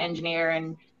Webb as an engineer,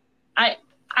 and I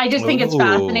just think it's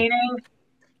fascinating.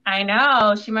 I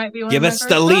know she might be one Give of us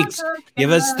the leaks.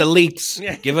 Give us the leaks.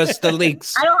 Give us the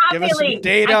leaks. I don't have Give any us some leaks.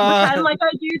 data. I pretend like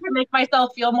I do to make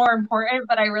myself feel more important,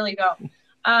 but I really don't.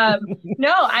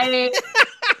 No, I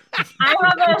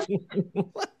have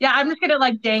I'm just gonna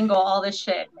like dangle all this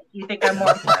shit. You think I'm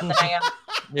more important than I am?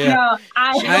 Yeah.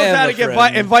 No, She knows how to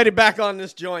get invited back on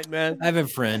this joint, man. I have a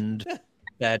friend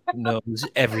that knows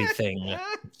everything.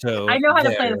 So I know how to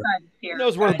play the cards here. He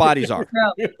knows where the bodies are.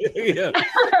 No, Yeah.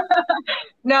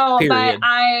 no, Period. but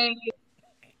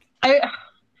I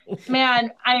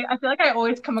feel like I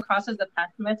always come across as a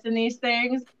pessimist in these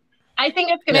things. I think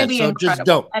it's going to be so incredible. just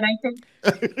don't. And I think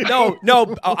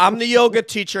No, I'm the yoga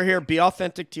teacher here. Be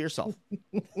authentic to yourself.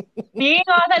 being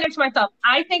authentic to myself,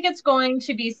 I think it's going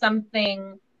to be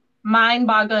something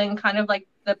mind-boggling, kind of like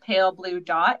the pale blue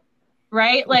dot,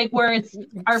 right? Like where it's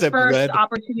our Except first red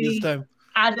opportunity this time.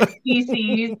 as a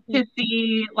species to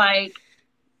see like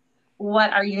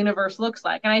what our universe looks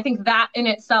like. And I think that in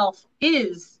itself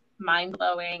is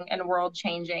mind-blowing and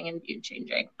world-changing and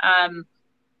view-changing.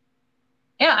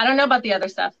 Yeah, I don't know about the other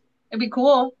stuff. It'd be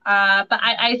cool. But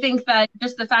I think that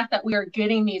just the fact that we are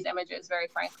getting these images, very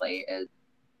frankly, is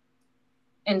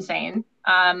insane.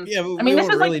 Yeah, but I mean, we this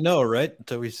won't is really like, know, right?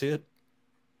 Until we see it.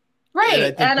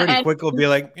 right. And I think pretty quick we'll be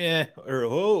like, or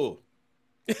oh.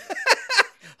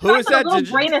 Who is that? A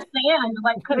little grain of sand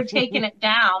like could have taken it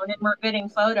down, and we're getting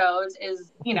photos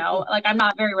is, like, I'm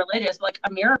not very religious, but like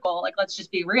a miracle. Like, let's just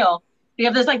be real. We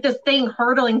have this thing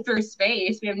hurtling through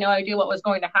space. We have no idea what was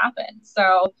going to happen.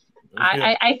 So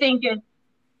Okay. I think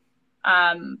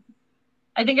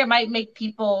it might make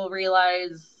people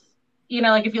realize,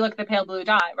 like if you look at the pale blue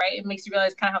dot, right, it makes you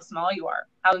realize kind of how small you are,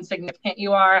 how insignificant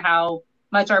you are, how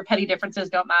much our petty differences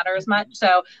don't matter as much.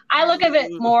 So I look at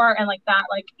it more in like that,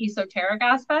 like esoteric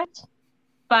aspect,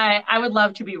 but I would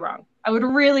love to be wrong. I would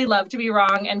really love to be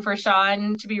wrong, and for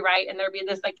Sean to be right, and there be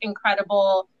this like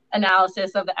incredible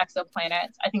analysis of the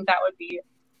exoplanets. I think that would be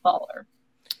baller.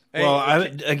 Well,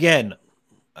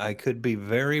 I could be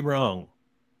very wrong.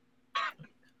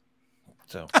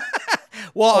 So,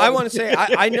 Well, I want to say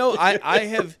I know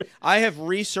I have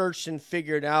researched and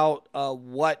figured out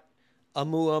what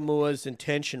Amuamua's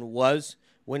intention was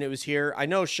when it was here. I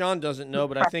know Sean doesn't know,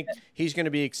 but I think he's going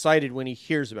to be excited when he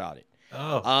hears about it.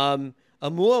 Oh.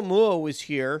 Amuamua was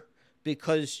here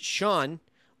because Sean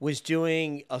was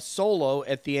doing a solo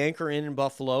at the Anchor Inn in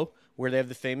Buffalo, where they have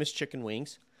the famous chicken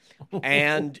wings,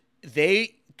 and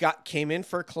they came in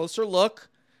for a closer look,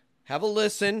 have a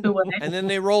listen, and then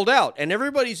they rolled out. And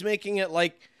everybody's making it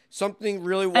like something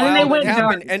really wild had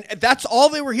happened, and that's all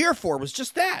they were here for, was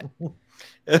just that.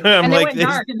 And they went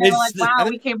dark, and they were like, "Wow,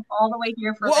 we came all the way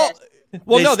here for this."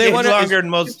 Well, no, they went longer than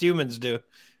most humans do.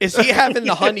 Is he having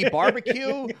the honey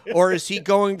barbecue, or is he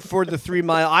going for the 3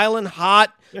 Mile Island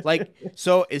hot? Like,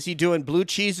 so is he doing blue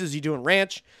cheese? Is he doing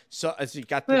ranch? So has he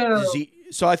got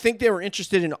so I think they were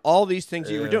interested in all these things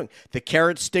that you were doing. The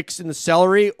carrot sticks in the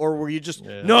celery, or were you just,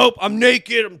 nope, I'm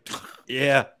naked.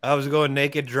 Yeah, I was going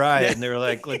naked dry, and they were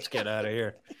like, let's get out of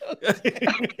here.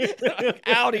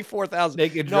 Audi 4000.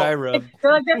 Naked dry rub.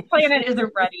 They're like, this planet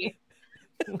isn't ready.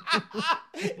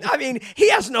 I mean,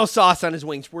 he has no sauce on his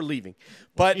wings. We're leaving.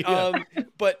 But no,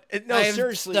 I have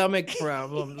seriously. stomach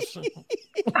problems.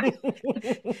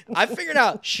 I figured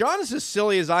out Sean is as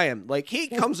silly as I am. Like, he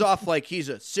comes off like he's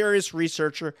a serious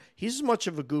researcher. He's as much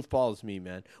of a goofball as me,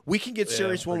 man. We can get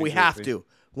serious when we have to,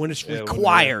 when it's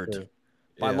required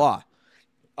by law.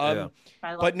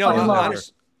 But no,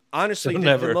 honestly,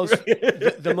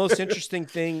 the most interesting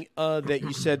thing that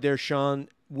you said there, Sean,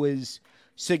 was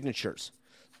signatures.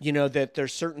 You know, that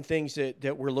there's certain things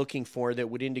that we're looking for that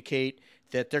would indicate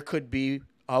that there could be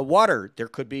water. There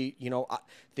could be,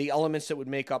 the elements that would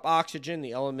make up oxygen,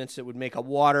 the elements that would make up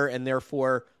water, and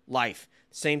therefore life.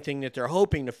 Same thing that they're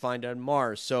hoping to find on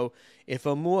Mars. So if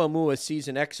Oumuamua sees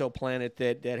an exoplanet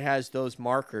that has those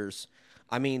markers,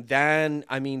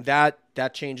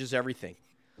 that changes everything.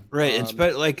 Right. It's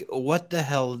but like, what the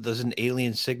hell does an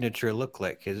alien signature look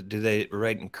like? Do they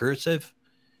write in cursive?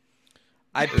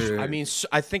 I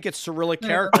think it's Cyrillic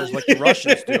characters like the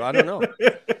Russians do. I don't know.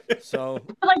 So,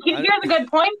 like, here's a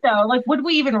good point, though. Like, would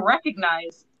we even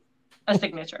recognize a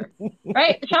signature?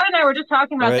 Right? Sean and I were just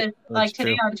talking about this, like,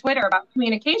 today on Twitter about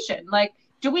communication. Like,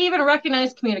 do we even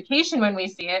recognize communication when we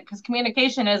see it? Because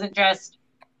communication isn't just,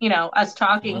 us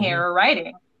talking here or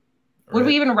writing. Would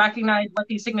we even recognize what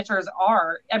these signatures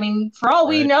are? I mean, for all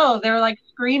we know, they're like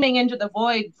screaming into the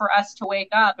void for us to wake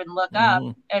up and look up,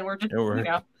 and we're just,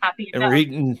 happy. And we're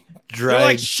eating dry. They're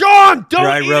like, Sean, don't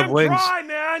dry eat rub them wings. dry,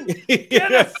 man.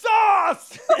 Get a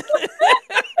sauce.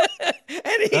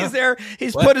 And he's there.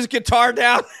 He's put his guitar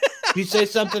down. Did you say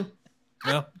something?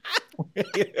 No.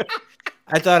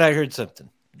 I thought I heard something.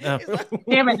 No.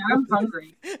 Damn it, I'm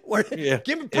hungry. Bring me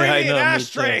an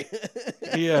ashtray.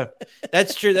 Yeah,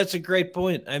 that's true. That's a great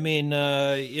point. I mean,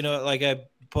 like I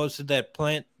posted that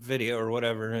plant video or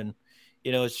whatever, and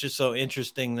it's just so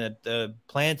interesting that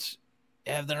plants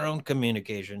have their own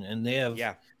communication, and they have,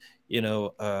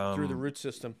 through the root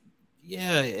system.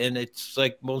 Yeah, and it's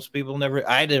like most people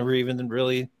I never even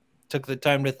really took the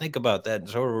time to think about that, and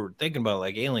so we're thinking about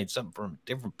like aliens, something from a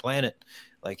different planet.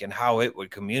 Like, and how it would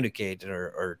communicate,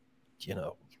 or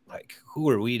like, who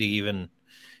are we to even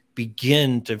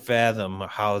begin to fathom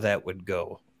how that would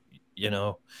go?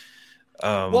 Well,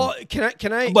 can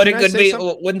I? But can it I could say be.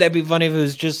 something? Wouldn't that be funny if it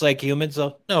was just like humans?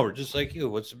 So no, we're just like you.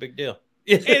 What's the big deal?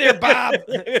 Hey there, Bob.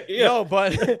 No,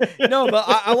 but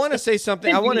I want to say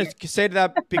something. I want to say to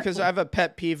that because I have a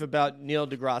pet peeve about Neil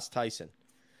deGrasse Tyson.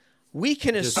 We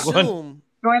can assume.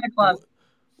 Join the club.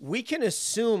 We can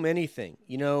assume anything.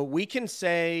 We can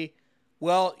say,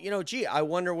 well, gee, I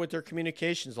wonder what their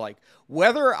communication's like.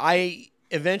 Whether I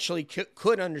eventually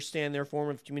could understand their form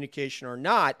of communication or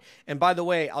not. And by the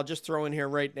way, I'll just throw in here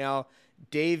right now,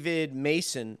 David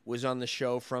Mason was on the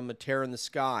show from A Tear in the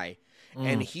Sky.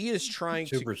 And he is trying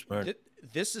super smart.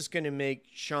 This is going to make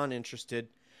Sean interested.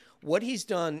 What he's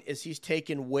done is he's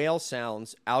taken whale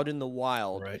sounds out in the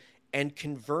wild. Right. And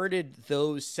converted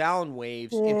those sound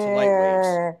waves into light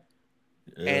waves.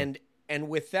 Yeah. And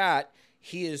with that,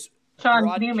 he is Sean,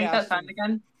 can you make that sound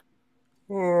again?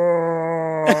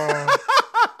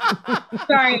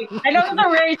 Sorry. I know it's a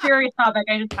very serious topic.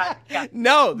 I just had to.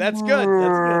 No, that's good.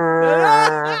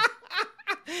 That's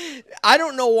good. I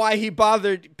don't know why he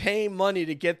bothered paying money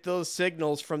to get those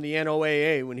signals from the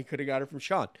NOAA when he could have got it from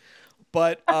Sean.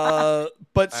 But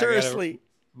seriously.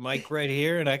 Mic right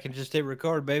here, and I can just hit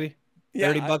record, baby.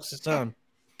 Yeah, $30 a ton.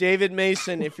 David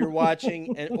Mason, if you're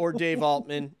watching, or Dave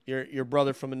Altman, your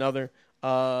brother from another,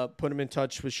 put him in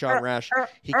touch with Sean Rash.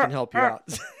 He can help you out.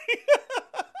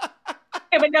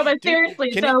 But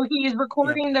seriously, he's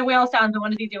recording the whale sounds, and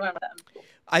what is he doing with them?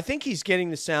 I think he's getting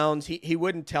the sounds. He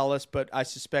wouldn't tell us, but I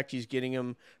suspect he's getting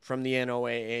them from the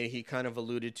NOAA. He kind of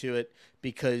alluded to it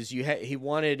because he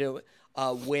wanted to.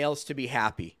 whales to be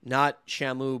happy, not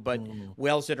Shamu, but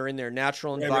whales that are in their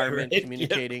natural environment, right.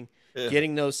 communicating, Yeah.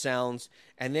 getting those sounds.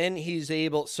 And then he's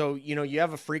able, so, you know, you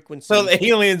have a frequency. So the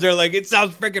aliens are like, it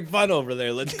sounds freaking fun over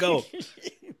there. Let's go.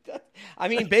 I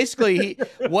mean, basically,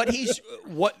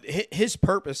 his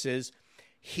purpose is,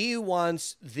 he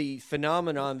wants the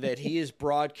phenomenon that he is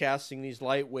broadcasting these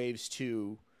light waves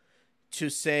to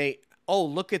say, oh,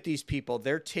 look at these people.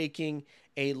 They're taking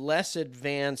a less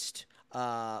advanced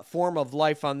form of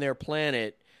life on their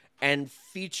planet and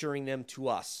featuring them to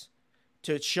us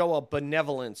to show a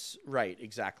benevolence. Right,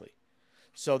 exactly.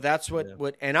 So that's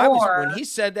and I was, when he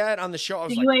said that on the show, I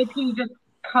was the UAP just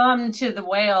come to the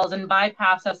whales and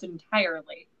bypass us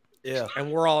entirely. Yeah.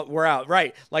 And we're out.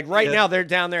 Right. Like now they're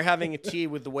down there having a tea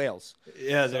with the whales.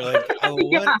 Yeah. They're like, oh,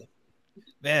 Yeah. what?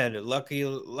 Man, lucky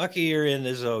you're in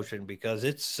this ocean because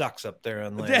it sucks up there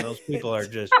on land. Those people are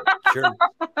just sure.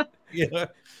 Yeah.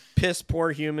 Piss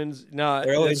poor humans. No,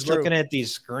 They're always looking at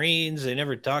these screens. They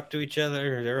never talk to each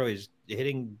other. They're always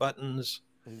hitting buttons.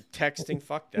 Texting,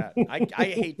 fuck that. I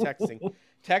hate texting.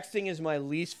 Texting is my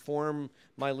least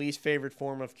favorite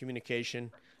form of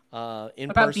communication. In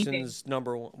person's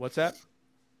number one. What's that?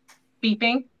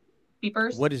 Beeping?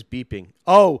 Beepers? What is beeping?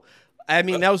 Oh, I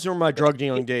mean, that was during my drug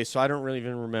dealing days, so I don't really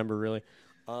even remember really.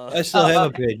 I still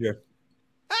have a pager.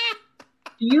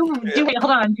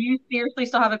 Hold on. Do you seriously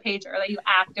still have a pager that you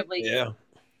actively use? Yeah.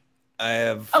 I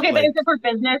have. Okay, but is it for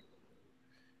business?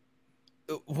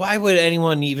 Why would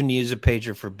anyone even use a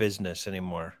pager for business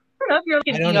anymore? I don't know if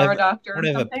you're like an ER doctor. I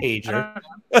don't have a pager.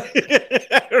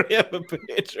 I don't have a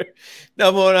pager.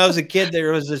 No, but when I was a kid,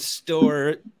 there was a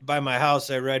store by my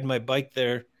house. I ride my bike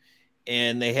there,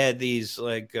 and they had these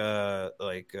like fake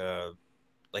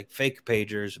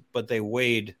pagers, but they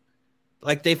weighed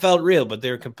like they felt real, but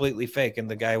they were completely fake.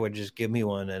 And the guy would just give me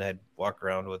one, and I'd walk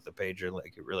around with the pager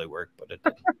like it really worked, but it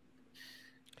didn't.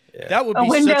 Yeah. That would be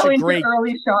such a great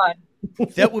early shot.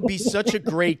 That would be such a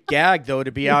great gag, though,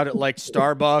 to be out at like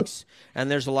Starbucks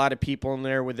and there's a lot of people in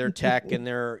there with their tech and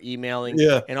they're emailing.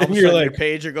 Yeah. And all of a sudden your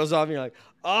pager goes off and you're like,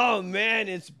 oh, man,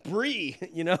 it's Bree.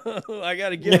 You know, I got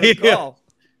to give her a call.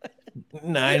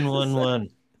 911.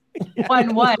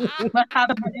 1-1. Let's have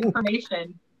that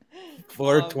information.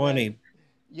 420.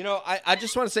 You know, I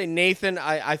just want to say, Nathan,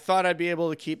 I thought I'd be able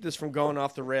to keep this from going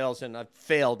off the rails, and I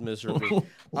failed miserably.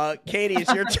 Katie,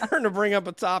 it's your turn to bring up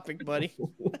a topic, buddy.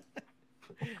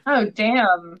 Oh,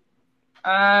 damn.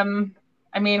 I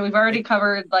mean, we've already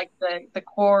covered like the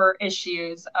core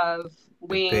issues of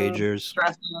wing pagers,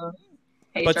 dressing,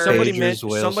 pagers.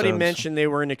 But somebody mentioned they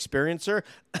were an experiencer.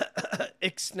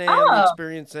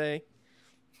 Experience A.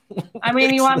 I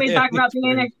mean, you want me to talk about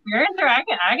being an experiencer?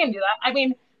 I can do that. I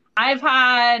mean, I've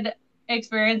had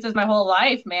experiences my whole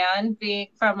life, man, being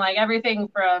from like everything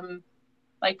from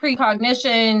like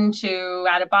precognition to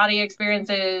out of body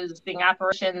experiences, being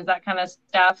apparitions, that kind of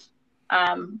stuff.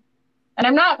 And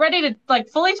I'm not ready to like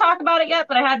fully talk about it yet,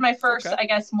 but I had my first, I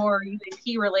guess, more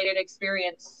UAP related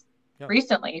experience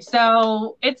recently.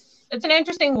 So it's an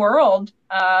interesting world.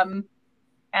 And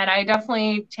I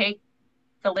definitely take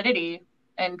validity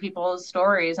in people's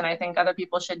stories, and I think other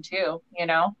people should too, you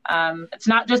know. It's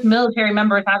not just military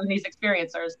members having these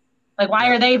experiences. Like, why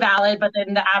are they valid, but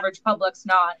then the average public's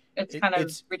not? It's kind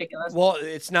of ridiculous. Well,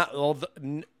 it's not. Well,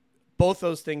 both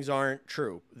those things aren't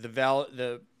true.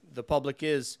 The public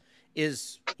is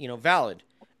valid,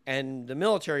 and the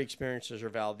military experiences are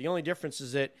valid. The only difference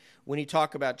is that when you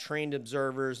talk about trained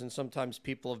observers, and sometimes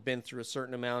people have been through a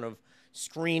certain amount of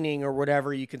screening or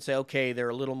whatever, you can say, okay, they're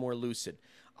a little more lucid.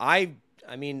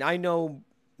 I mean, I know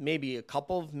maybe a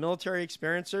couple of military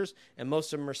experiencers, and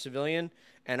most of them are civilian.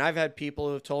 And I've had people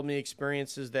who have told me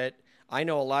experiences that I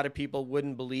know a lot of people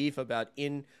wouldn't believe about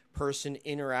in-person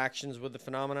interactions with the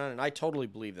phenomenon, and I totally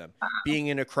believe them. Being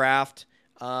in a craft,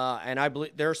 and I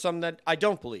believe there are some that I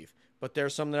don't believe, but there are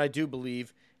some that I do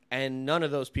believe, and none of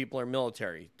those people are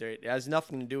military. It has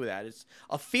nothing to do with that. It's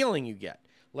a feeling you get,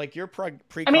 like your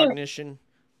precognition.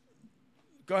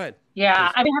 Go ahead. Yeah.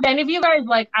 Please. I mean, have any of you guys,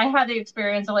 like, I had the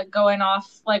experience of, like, going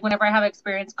off, like, whenever I have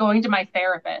experience, going to my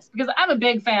therapist. Because I'm a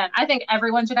big fan. I think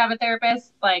everyone should have a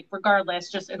therapist, like, regardless,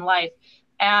 just in life.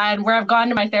 And where I've gone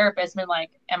to my therapist and been like,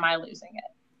 am I losing it?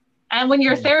 And when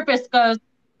your therapist goes,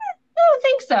 I don't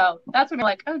think so. That's when you're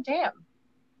like, oh, damn.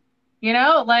 You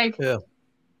know? Like,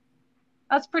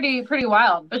 that's pretty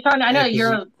wild. But, Sean, I know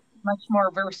you're much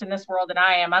more versed in this world than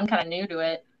I am. I'm kind of new to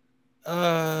it.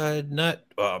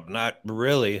 Not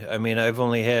really. I mean, I've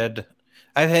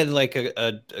had like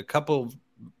a couple,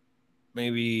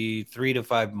 maybe 3 to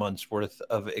 5 months worth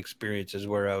of experiences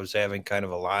where I was having kind of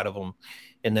a lot of them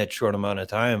in that short amount of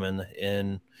time.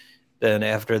 And then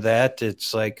after that,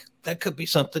 it's like, that could be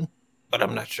something, but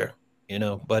I'm not sure,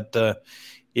 but,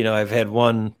 I've had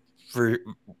one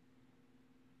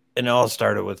and it all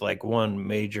started with like one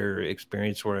major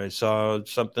experience where I saw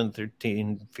something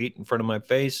 13 feet in front of my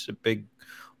face, a big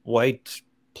white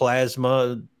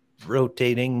plasma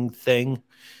rotating thing.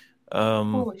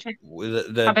 Holy shit.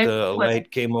 That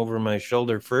light came over my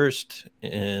shoulder first,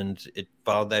 and it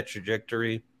followed that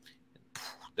trajectory.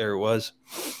 There it was.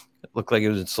 It looked like it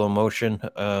was in slow motion.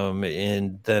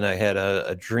 And then I had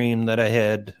a dream that I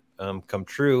had come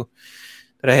true,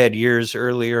 that I had years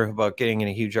earlier, about getting in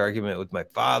a huge argument with my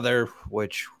father,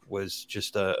 which was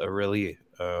just a really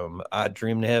odd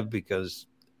dream to have, because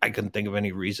I couldn't think of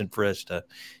any reason for us to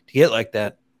get like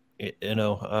that,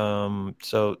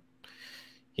 So,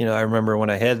 I remember when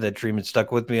I had that dream, it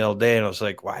stuck with me all day, and I was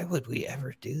like, why would we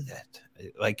ever do that?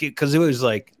 Like, because it was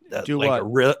like a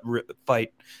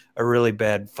fight, a really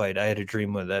bad fight. I had a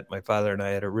dream with that. My father and I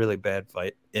had a really bad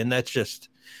fight, and that's just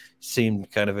seemed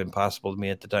kind of impossible to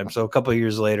me at the time. So a couple of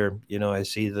years later, I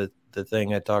see the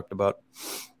thing I talked about,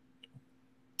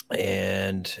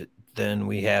 and then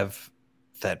we have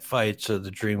that fight. So the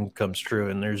dream comes true,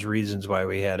 and there's reasons why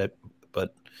we had it,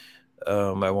 but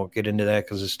I won't get into that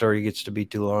because the story gets to be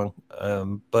too long.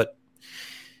 But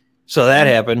so that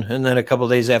happened, and then a couple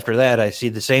of days after that, I see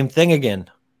the same thing again,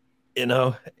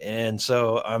 and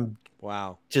so I'm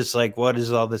just like, what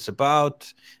is all this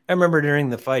about? I remember during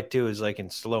the fight too, it was like in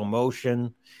slow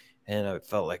motion, and I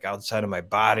felt like outside of my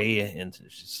body, and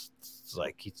it's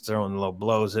like he's throwing low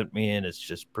blows at me, and it's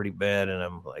just pretty bad. And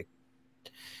I'm like,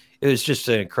 it was just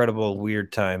an incredible,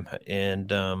 weird time.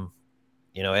 And,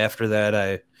 after that,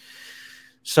 I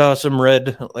saw some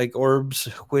red like orbs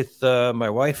with my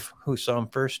wife, who saw them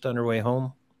first on her way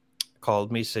home,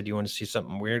 called me, said, you want to see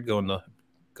something weird? Go in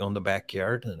the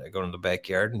backyard. And I go in the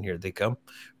backyard, and here they come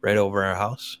right over our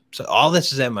house. So all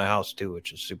this is at my house too,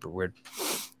 which is super weird.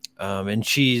 And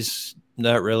she's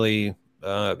not really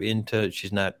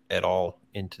she's not at all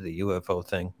into the UFO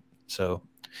thing. So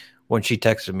when she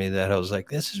texted me that, I was like,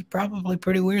 this is probably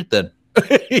pretty weird then.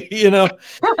 Red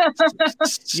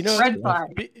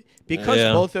flag.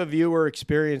 Because both of you were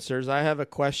experiencers, I have a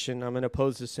question. I'm going to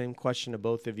pose the same question to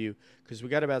both of you, because we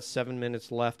got about 7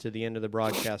 minutes left to the end of the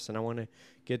broadcast, and I want to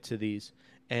get to these.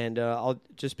 And I'll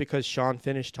just, because Sean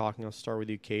finished talking, I'll start with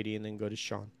you, Katie, and then go to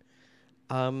Sean.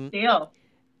 Deal.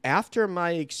 After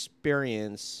my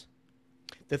experience,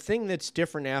 the thing that's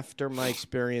different after my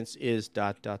experience is ...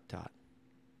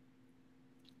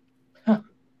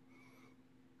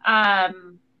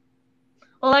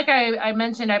 Well, like I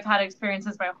mentioned, I've had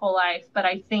experiences my whole life, but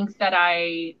I think that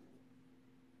I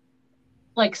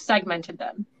like segmented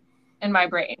them in my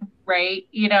brain, right?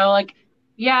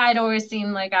 I'd always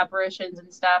seen like apparitions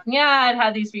and stuff. Yeah, I'd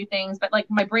had these few things, but like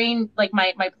my brain, like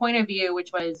my point of view,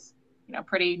 which was,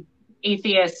 pretty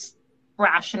atheist,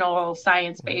 rational,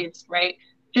 science-based, right?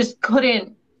 Just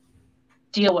couldn't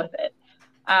deal with it.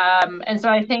 And so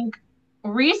I think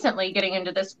recently getting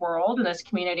into this world and this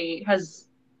community has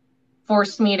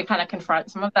forced me to kind of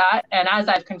confront some of that. And as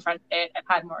I've confronted it, I've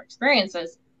had more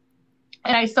experiences.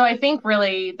 And I think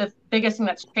really the biggest thing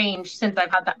that's changed since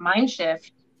I've had that mind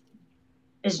shift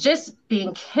is just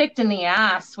being kicked in the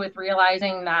ass with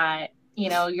realizing that,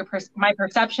 my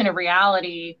perception of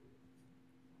reality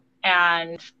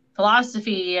and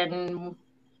philosophy and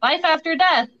life after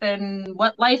death and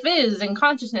what life is and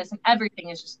consciousness and everything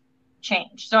is just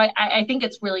changed. So I think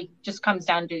it's really just comes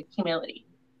down to humility,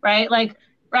 right? Like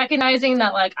recognizing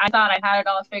that like I thought I had it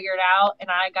all figured out and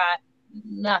I got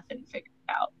nothing figured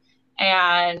out.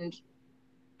 And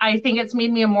I think it's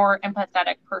made me a more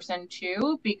empathetic person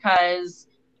too, because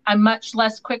I'm much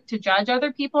less quick to judge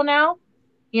other people now,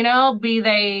 be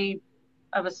they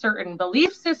of a certain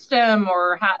belief system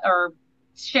or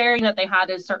sharing that they had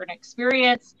a certain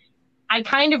experience. I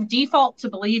kind of default to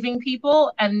believing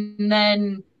people and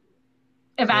then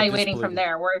evaluating from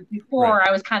there, whereas before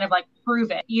I was kind of like,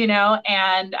 prove it,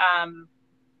 and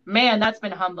man, that's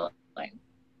been humbling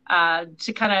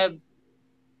to kind of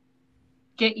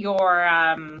get your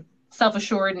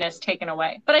self-assuredness taken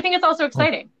away. But I think it's also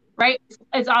exciting, right?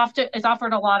 It's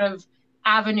offered a lot of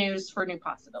avenues for new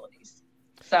possibilities.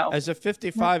 So as a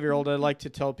 55-year-old, I'd like to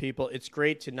tell people it's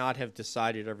great to not have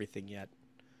decided everything yet.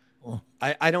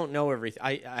 I don't know everything.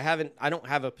 I don't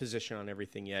have a position on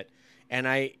everything yet.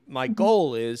 And my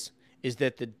goal is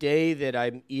that the day that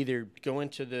I'm either going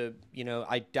to the,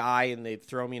 I die and they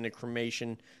throw me in a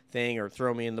cremation thing or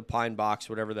throw me in the pine box,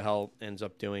 whatever the hell ends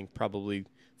up doing, probably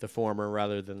the former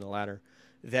rather than the latter,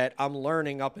 that I'm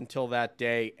learning up until that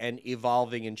day and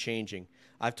evolving and changing.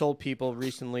 I've told people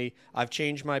recently,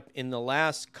 in the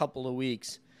last couple of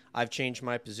weeks, I've changed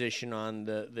my position on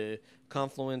the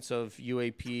confluence of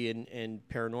UAP and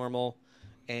paranormal.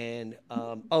 And,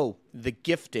 the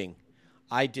gifting.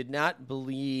 I did not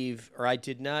believe, or I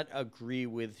did not agree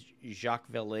with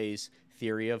Jacques Vallée's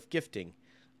theory of gifting.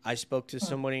 I spoke to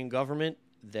somebody in government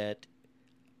that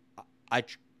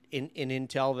in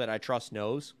intel that I trust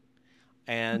knows.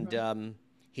 And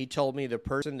he told me the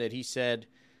person that he said,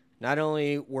 not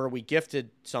only were we gifted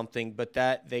something, but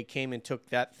that they came and took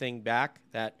that thing back,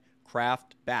 that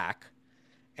craft back.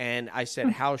 And I said,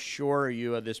 how sure are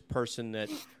you of this person that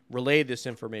relayed this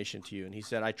information to you? And he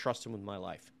said, I trust him with my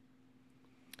life.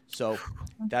 So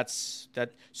that's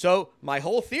that. So my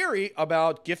whole theory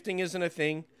about gifting isn't a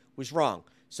thing was wrong.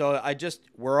 So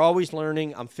we're always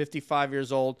learning. I'm 55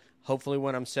 years old. Hopefully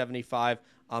when I'm 75,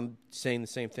 I'm saying the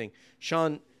same thing.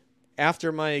 Sean,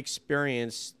 after my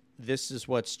experience, this is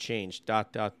what's changed, ...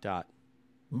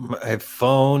 My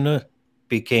phone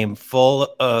became full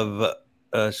of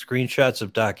screenshots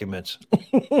of documents.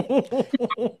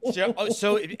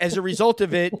 So as a result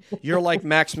of it, you're like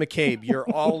Max McCabe. You're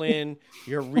all in.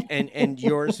 And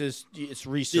yours is it's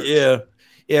research.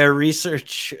 Yeah,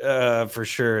 research for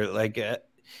sure. Like, it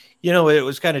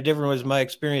was kind of different. Was my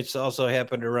experience also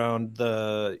happened around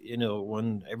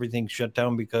when everything shut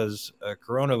down because of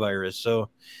coronavirus. So,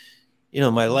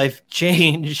 my life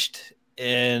changed,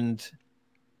 and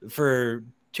for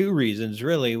two reasons,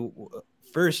 really.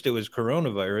 First, it was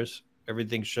coronavirus.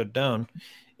 Everything shut down.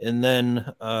 And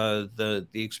then the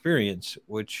experience,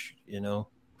 which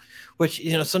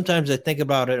sometimes I think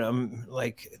about it. I'm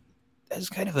like, that's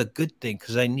kind of a good thing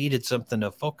because I needed something to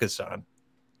focus on,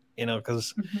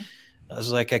 because I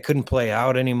was like, I couldn't play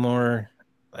out anymore.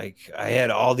 Like I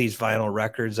had all these vinyl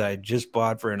records I had just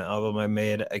bought for an album I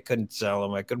made. I couldn't sell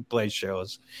them. I couldn't play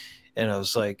shows. And I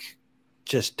was like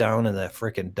just down in that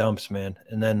freaking dumps, man.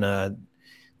 And then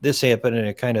this happened and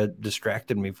it kind of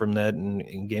distracted me from that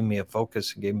and gave me a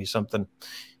focus and gave me something,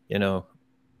 it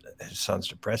sounds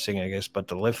depressing, I guess, but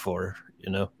to live for,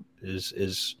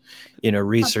 is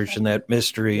researching that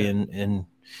mystery and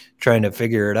trying to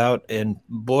figure it out. And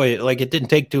boy, like it didn't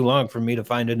take too long for me to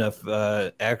find enough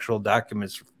actual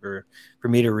documents for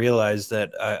me to realize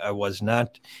that I was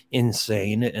not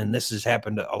insane. And this has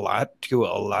happened a lot to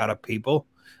a lot of people.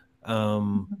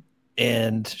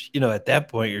 And, at that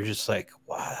point, you're just like,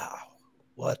 wow,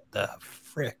 what the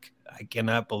frick? I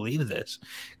cannot believe this.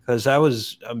 Because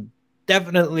I'm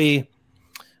definitely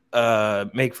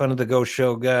make fun of the ghost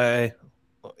show guy,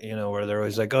 where they're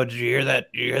always like, oh, did you hear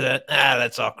that? Did you hear that?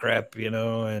 That's all crap,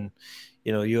 and,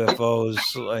 UFOs,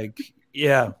 like,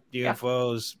 yeah,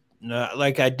 UFOs. No,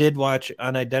 like I did watch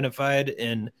Unidentified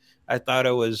and I thought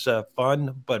it was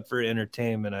fun, but for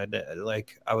entertainment,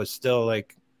 I was still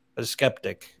like a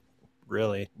skeptic.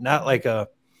 Really, not like a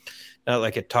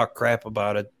talk crap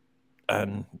about it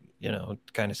and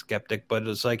kind of skeptic, but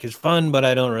it's like it's fun, but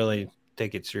I don't really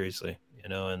take it seriously,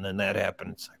 and then that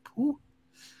happened. It's like, whew,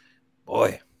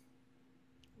 boy,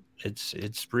 it's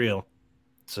real.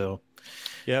 So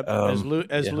yep. As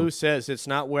Lou says, it's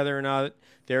not whether or not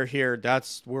they're here.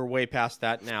 We're way past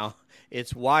that now.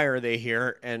 It's why are they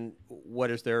here and what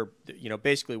is their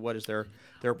basically what is their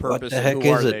purpose and who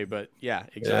are they? But yeah,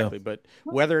 exactly. Yeah. But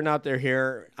whether or not they're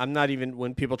here, I'm not even,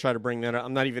 when people try to bring that up,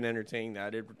 I'm not even entertaining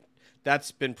that. That's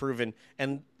been proven.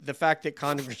 And the fact that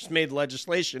Congress made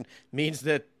legislation means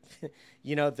that,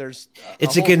 there's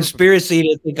it's a conspiracy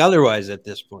to think otherwise at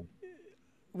this point.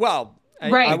 Well,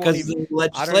 right. Because the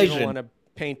legislation. I don't even want to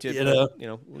paint it. But,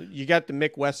 you got the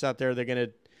Mick West out there. They're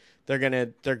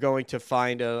going to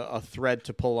find a thread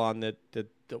to pull on that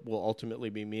will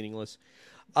ultimately be meaningless.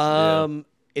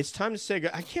 It's time to say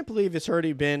I can't believe it's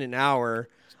already been an hour.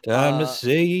 Time to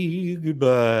say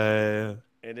goodbye.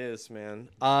 It is, man.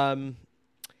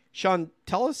 Sean,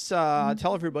 tell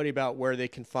everybody about where they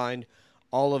can find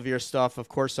all of your stuff. Of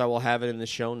course, I will have it in the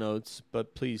show notes,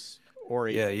 but please,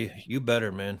 Ori. Yeah, you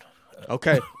better, man.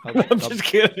 Okay. I'm just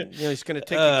kidding. He's going to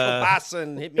take a kielbasa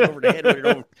and hit me over the head with it.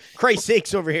 Over Christ's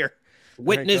sakes over here.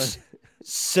 Witness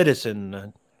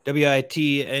Citizen.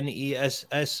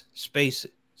 WITNESS space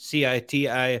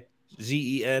CITIZEN.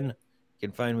 You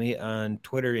can find me on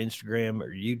Twitter, Instagram, or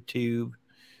YouTube.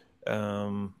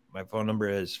 My phone number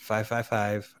is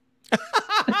 555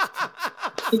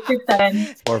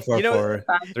 444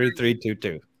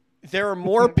 3322. There are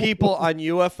more people on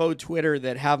UFO Twitter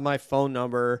that have my phone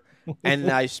number and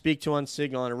I speak to on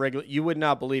Signal on a regular. You would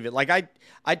not believe it. Like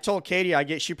I told Katie,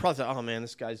 she probably thought, oh man,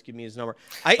 this guy's giving me his number.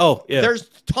 There's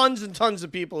tons and tons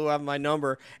of people who have my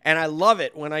number, and I love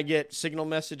it when I get Signal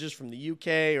messages from the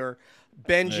UK or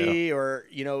Benji, or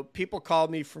people call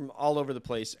me from all over the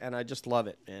place, and I just love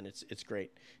it, man. It's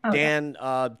great. Okay.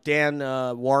 Dan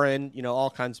Warren, all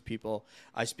kinds of people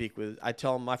I speak with. I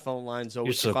tell them my phone line's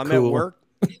always so if I'm cool. at work.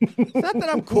 It's not that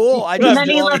I'm cool. I just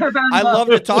love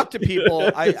to talk to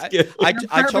people. I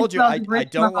told you I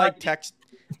don't like text.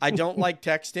 I don't like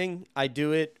texting. I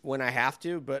do it when I have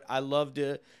to, but I love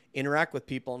to interact with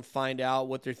people and find out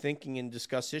what they're thinking and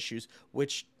discuss issues,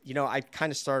 which, I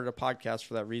kind of started a podcast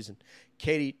for that reason.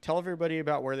 Katie, tell everybody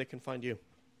about where they can find you.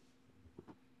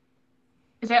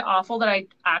 Is it awful that I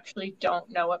actually don't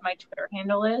know what my Twitter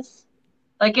handle is?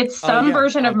 Like, it's some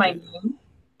version of my name.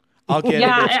 I'll get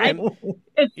it.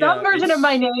 It's some version of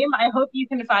my name. I hope you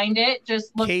can find it.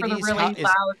 Just look Katie's for the really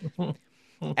loud.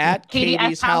 At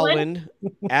Katie's Howland.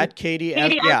 At Katie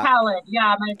S. Howland.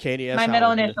 Yeah, my middle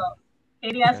Howland. initial.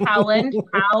 Katie S. Howland.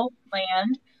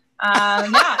 Howland.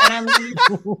 And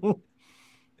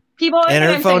people always and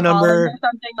her think phone I'm number. or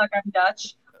something like I'm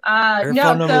Dutch. Her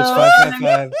phone number is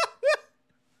 555.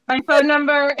 My phone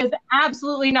number is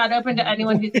absolutely not open to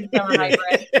anyone who's consumer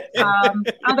hybrid.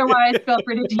 Otherwise, feel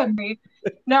free to DM me.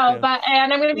 No,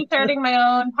 and I'm going to be starting my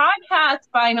own podcast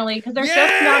finally, because there's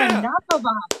just not enough of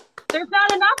us. There's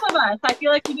not enough of us. I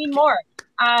feel like we need more.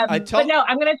 But no,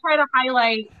 I'm going to try to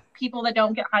highlight people that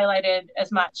don't get highlighted as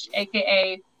much,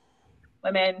 aka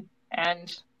women,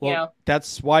 and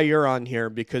that's why you're on here,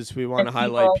 because we want to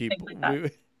highlight people.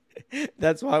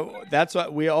 That's why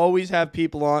we always have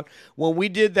people on. When we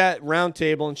did that round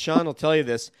table, and Sean will tell you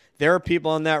this, there are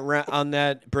people on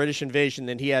that British invasion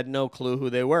that he had no clue who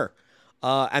they were.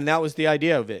 And that was the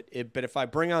idea of it. But if I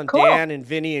bring on Dan and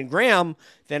Vinny and Graham,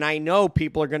 then I know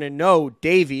people are going to know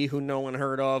Davey, who no one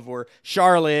heard of, or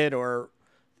Charlotte, or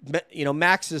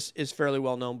Max is fairly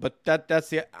well known. But that's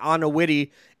the Anna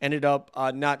Whitty ended up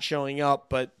not showing up,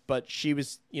 but she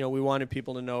was, we wanted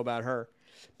people to know about her.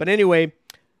 But anyway,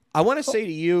 I want to say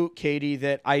to you, Katie,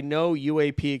 that I know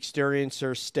UAP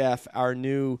Experiencer Steph, our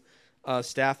new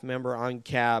staff member on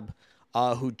CAB,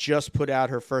 who just put out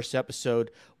her first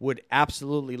episode, would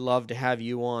absolutely love to have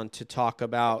you on to talk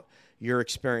about your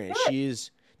experience.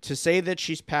 To say that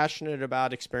she's passionate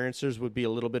about experiencers would be a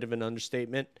little bit of an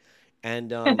understatement,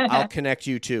 and I'll connect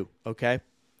you too, okay?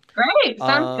 Great.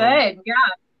 Sounds good. Yeah.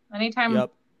 Anytime.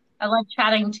 Yep. I like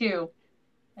chatting too.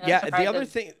 Yeah, the other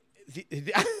thing...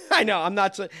 I know I'm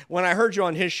not. When I heard you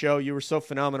on his show, you were so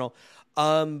phenomenal.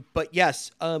 But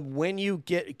yes, when you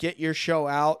get your show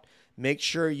out, make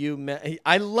sure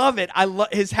I love it. I love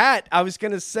his hat. I was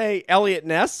gonna say Elliot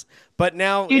Ness, but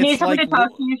now you need someone to talk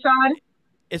to you, Sean.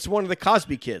 It's one of the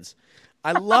Cosby kids.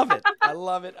 I love it. I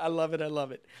love it. I love it. I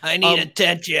love it. I need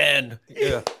attention.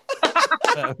 Yeah,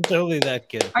 I'm totally that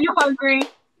kid. Are you hungry?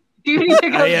 Do you need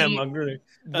to go I am hungry.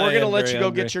 We're gonna let you go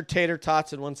get your tater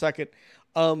tots in 1 second.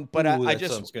 But I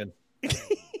just sounds good.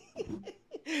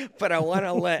 But I want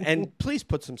to and please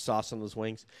put some sauce on those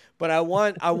wings. But I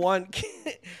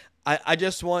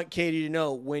just want Katie to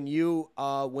know when you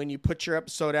put your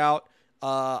episode out,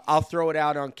 I'll throw it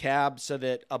out on CAB so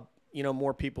that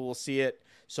more people will see it.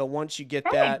 So once you get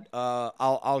that,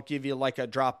 I'll give you like a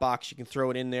Dropbox. You can throw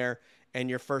it in there, and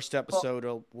your first episode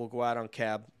will go out on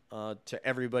CAB to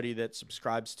everybody that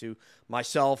subscribes to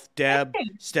myself, Deb,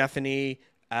 Stephanie,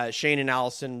 Shane and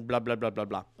Allison, blah, blah, blah, blah,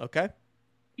 blah. Okay?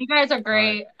 You guys are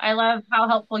great. Right. I love how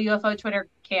helpful UFO Twitter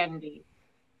can be.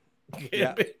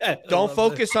 Yeah. Don't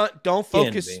focus on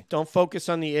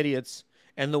the idiots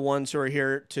and the ones who are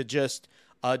here to just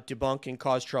debunk and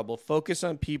cause trouble. Focus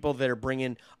on people that are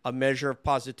bringing a measure of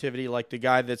positivity, like the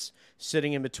guy that's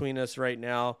sitting in between us right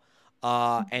now,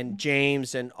 and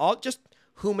James, and just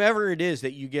whomever it is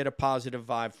that you get a positive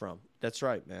vibe from. That's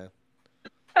right, man.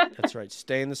 That's right.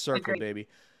 Stay in the circle, baby.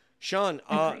 Sean,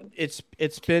 it's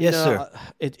been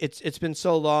it's been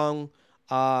so long.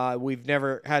 We've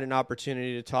never had an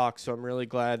opportunity to talk, so I'm really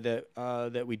glad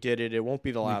that we did it. It won't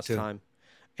be the last time.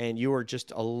 And you were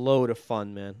just a load of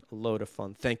fun, man. A load of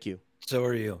fun. Thank you. So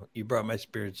are you. You brought my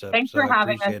spirits up. Thanks for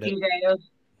having us, DJ. It was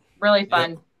really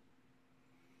fun. Yep.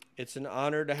 It's an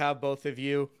honor to have both of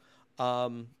you.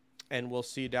 And we'll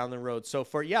see you down the road. So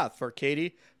for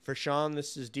Katie, for Sean,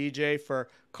 this is DJ, for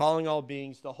Calling All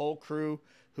Beings, the whole crew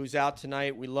who's out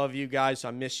tonight. We love you guys.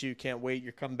 I miss you. Can't wait.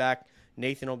 You're coming back.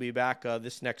 Nathan will be back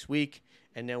this next week.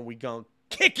 And then we go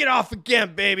kick it off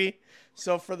again, baby.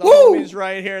 So for the homies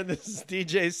right here, this is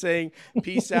DJ saying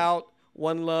peace out.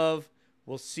 One love.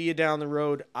 We'll see you down the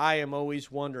road. I am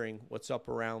always wondering what's up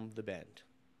around the bend.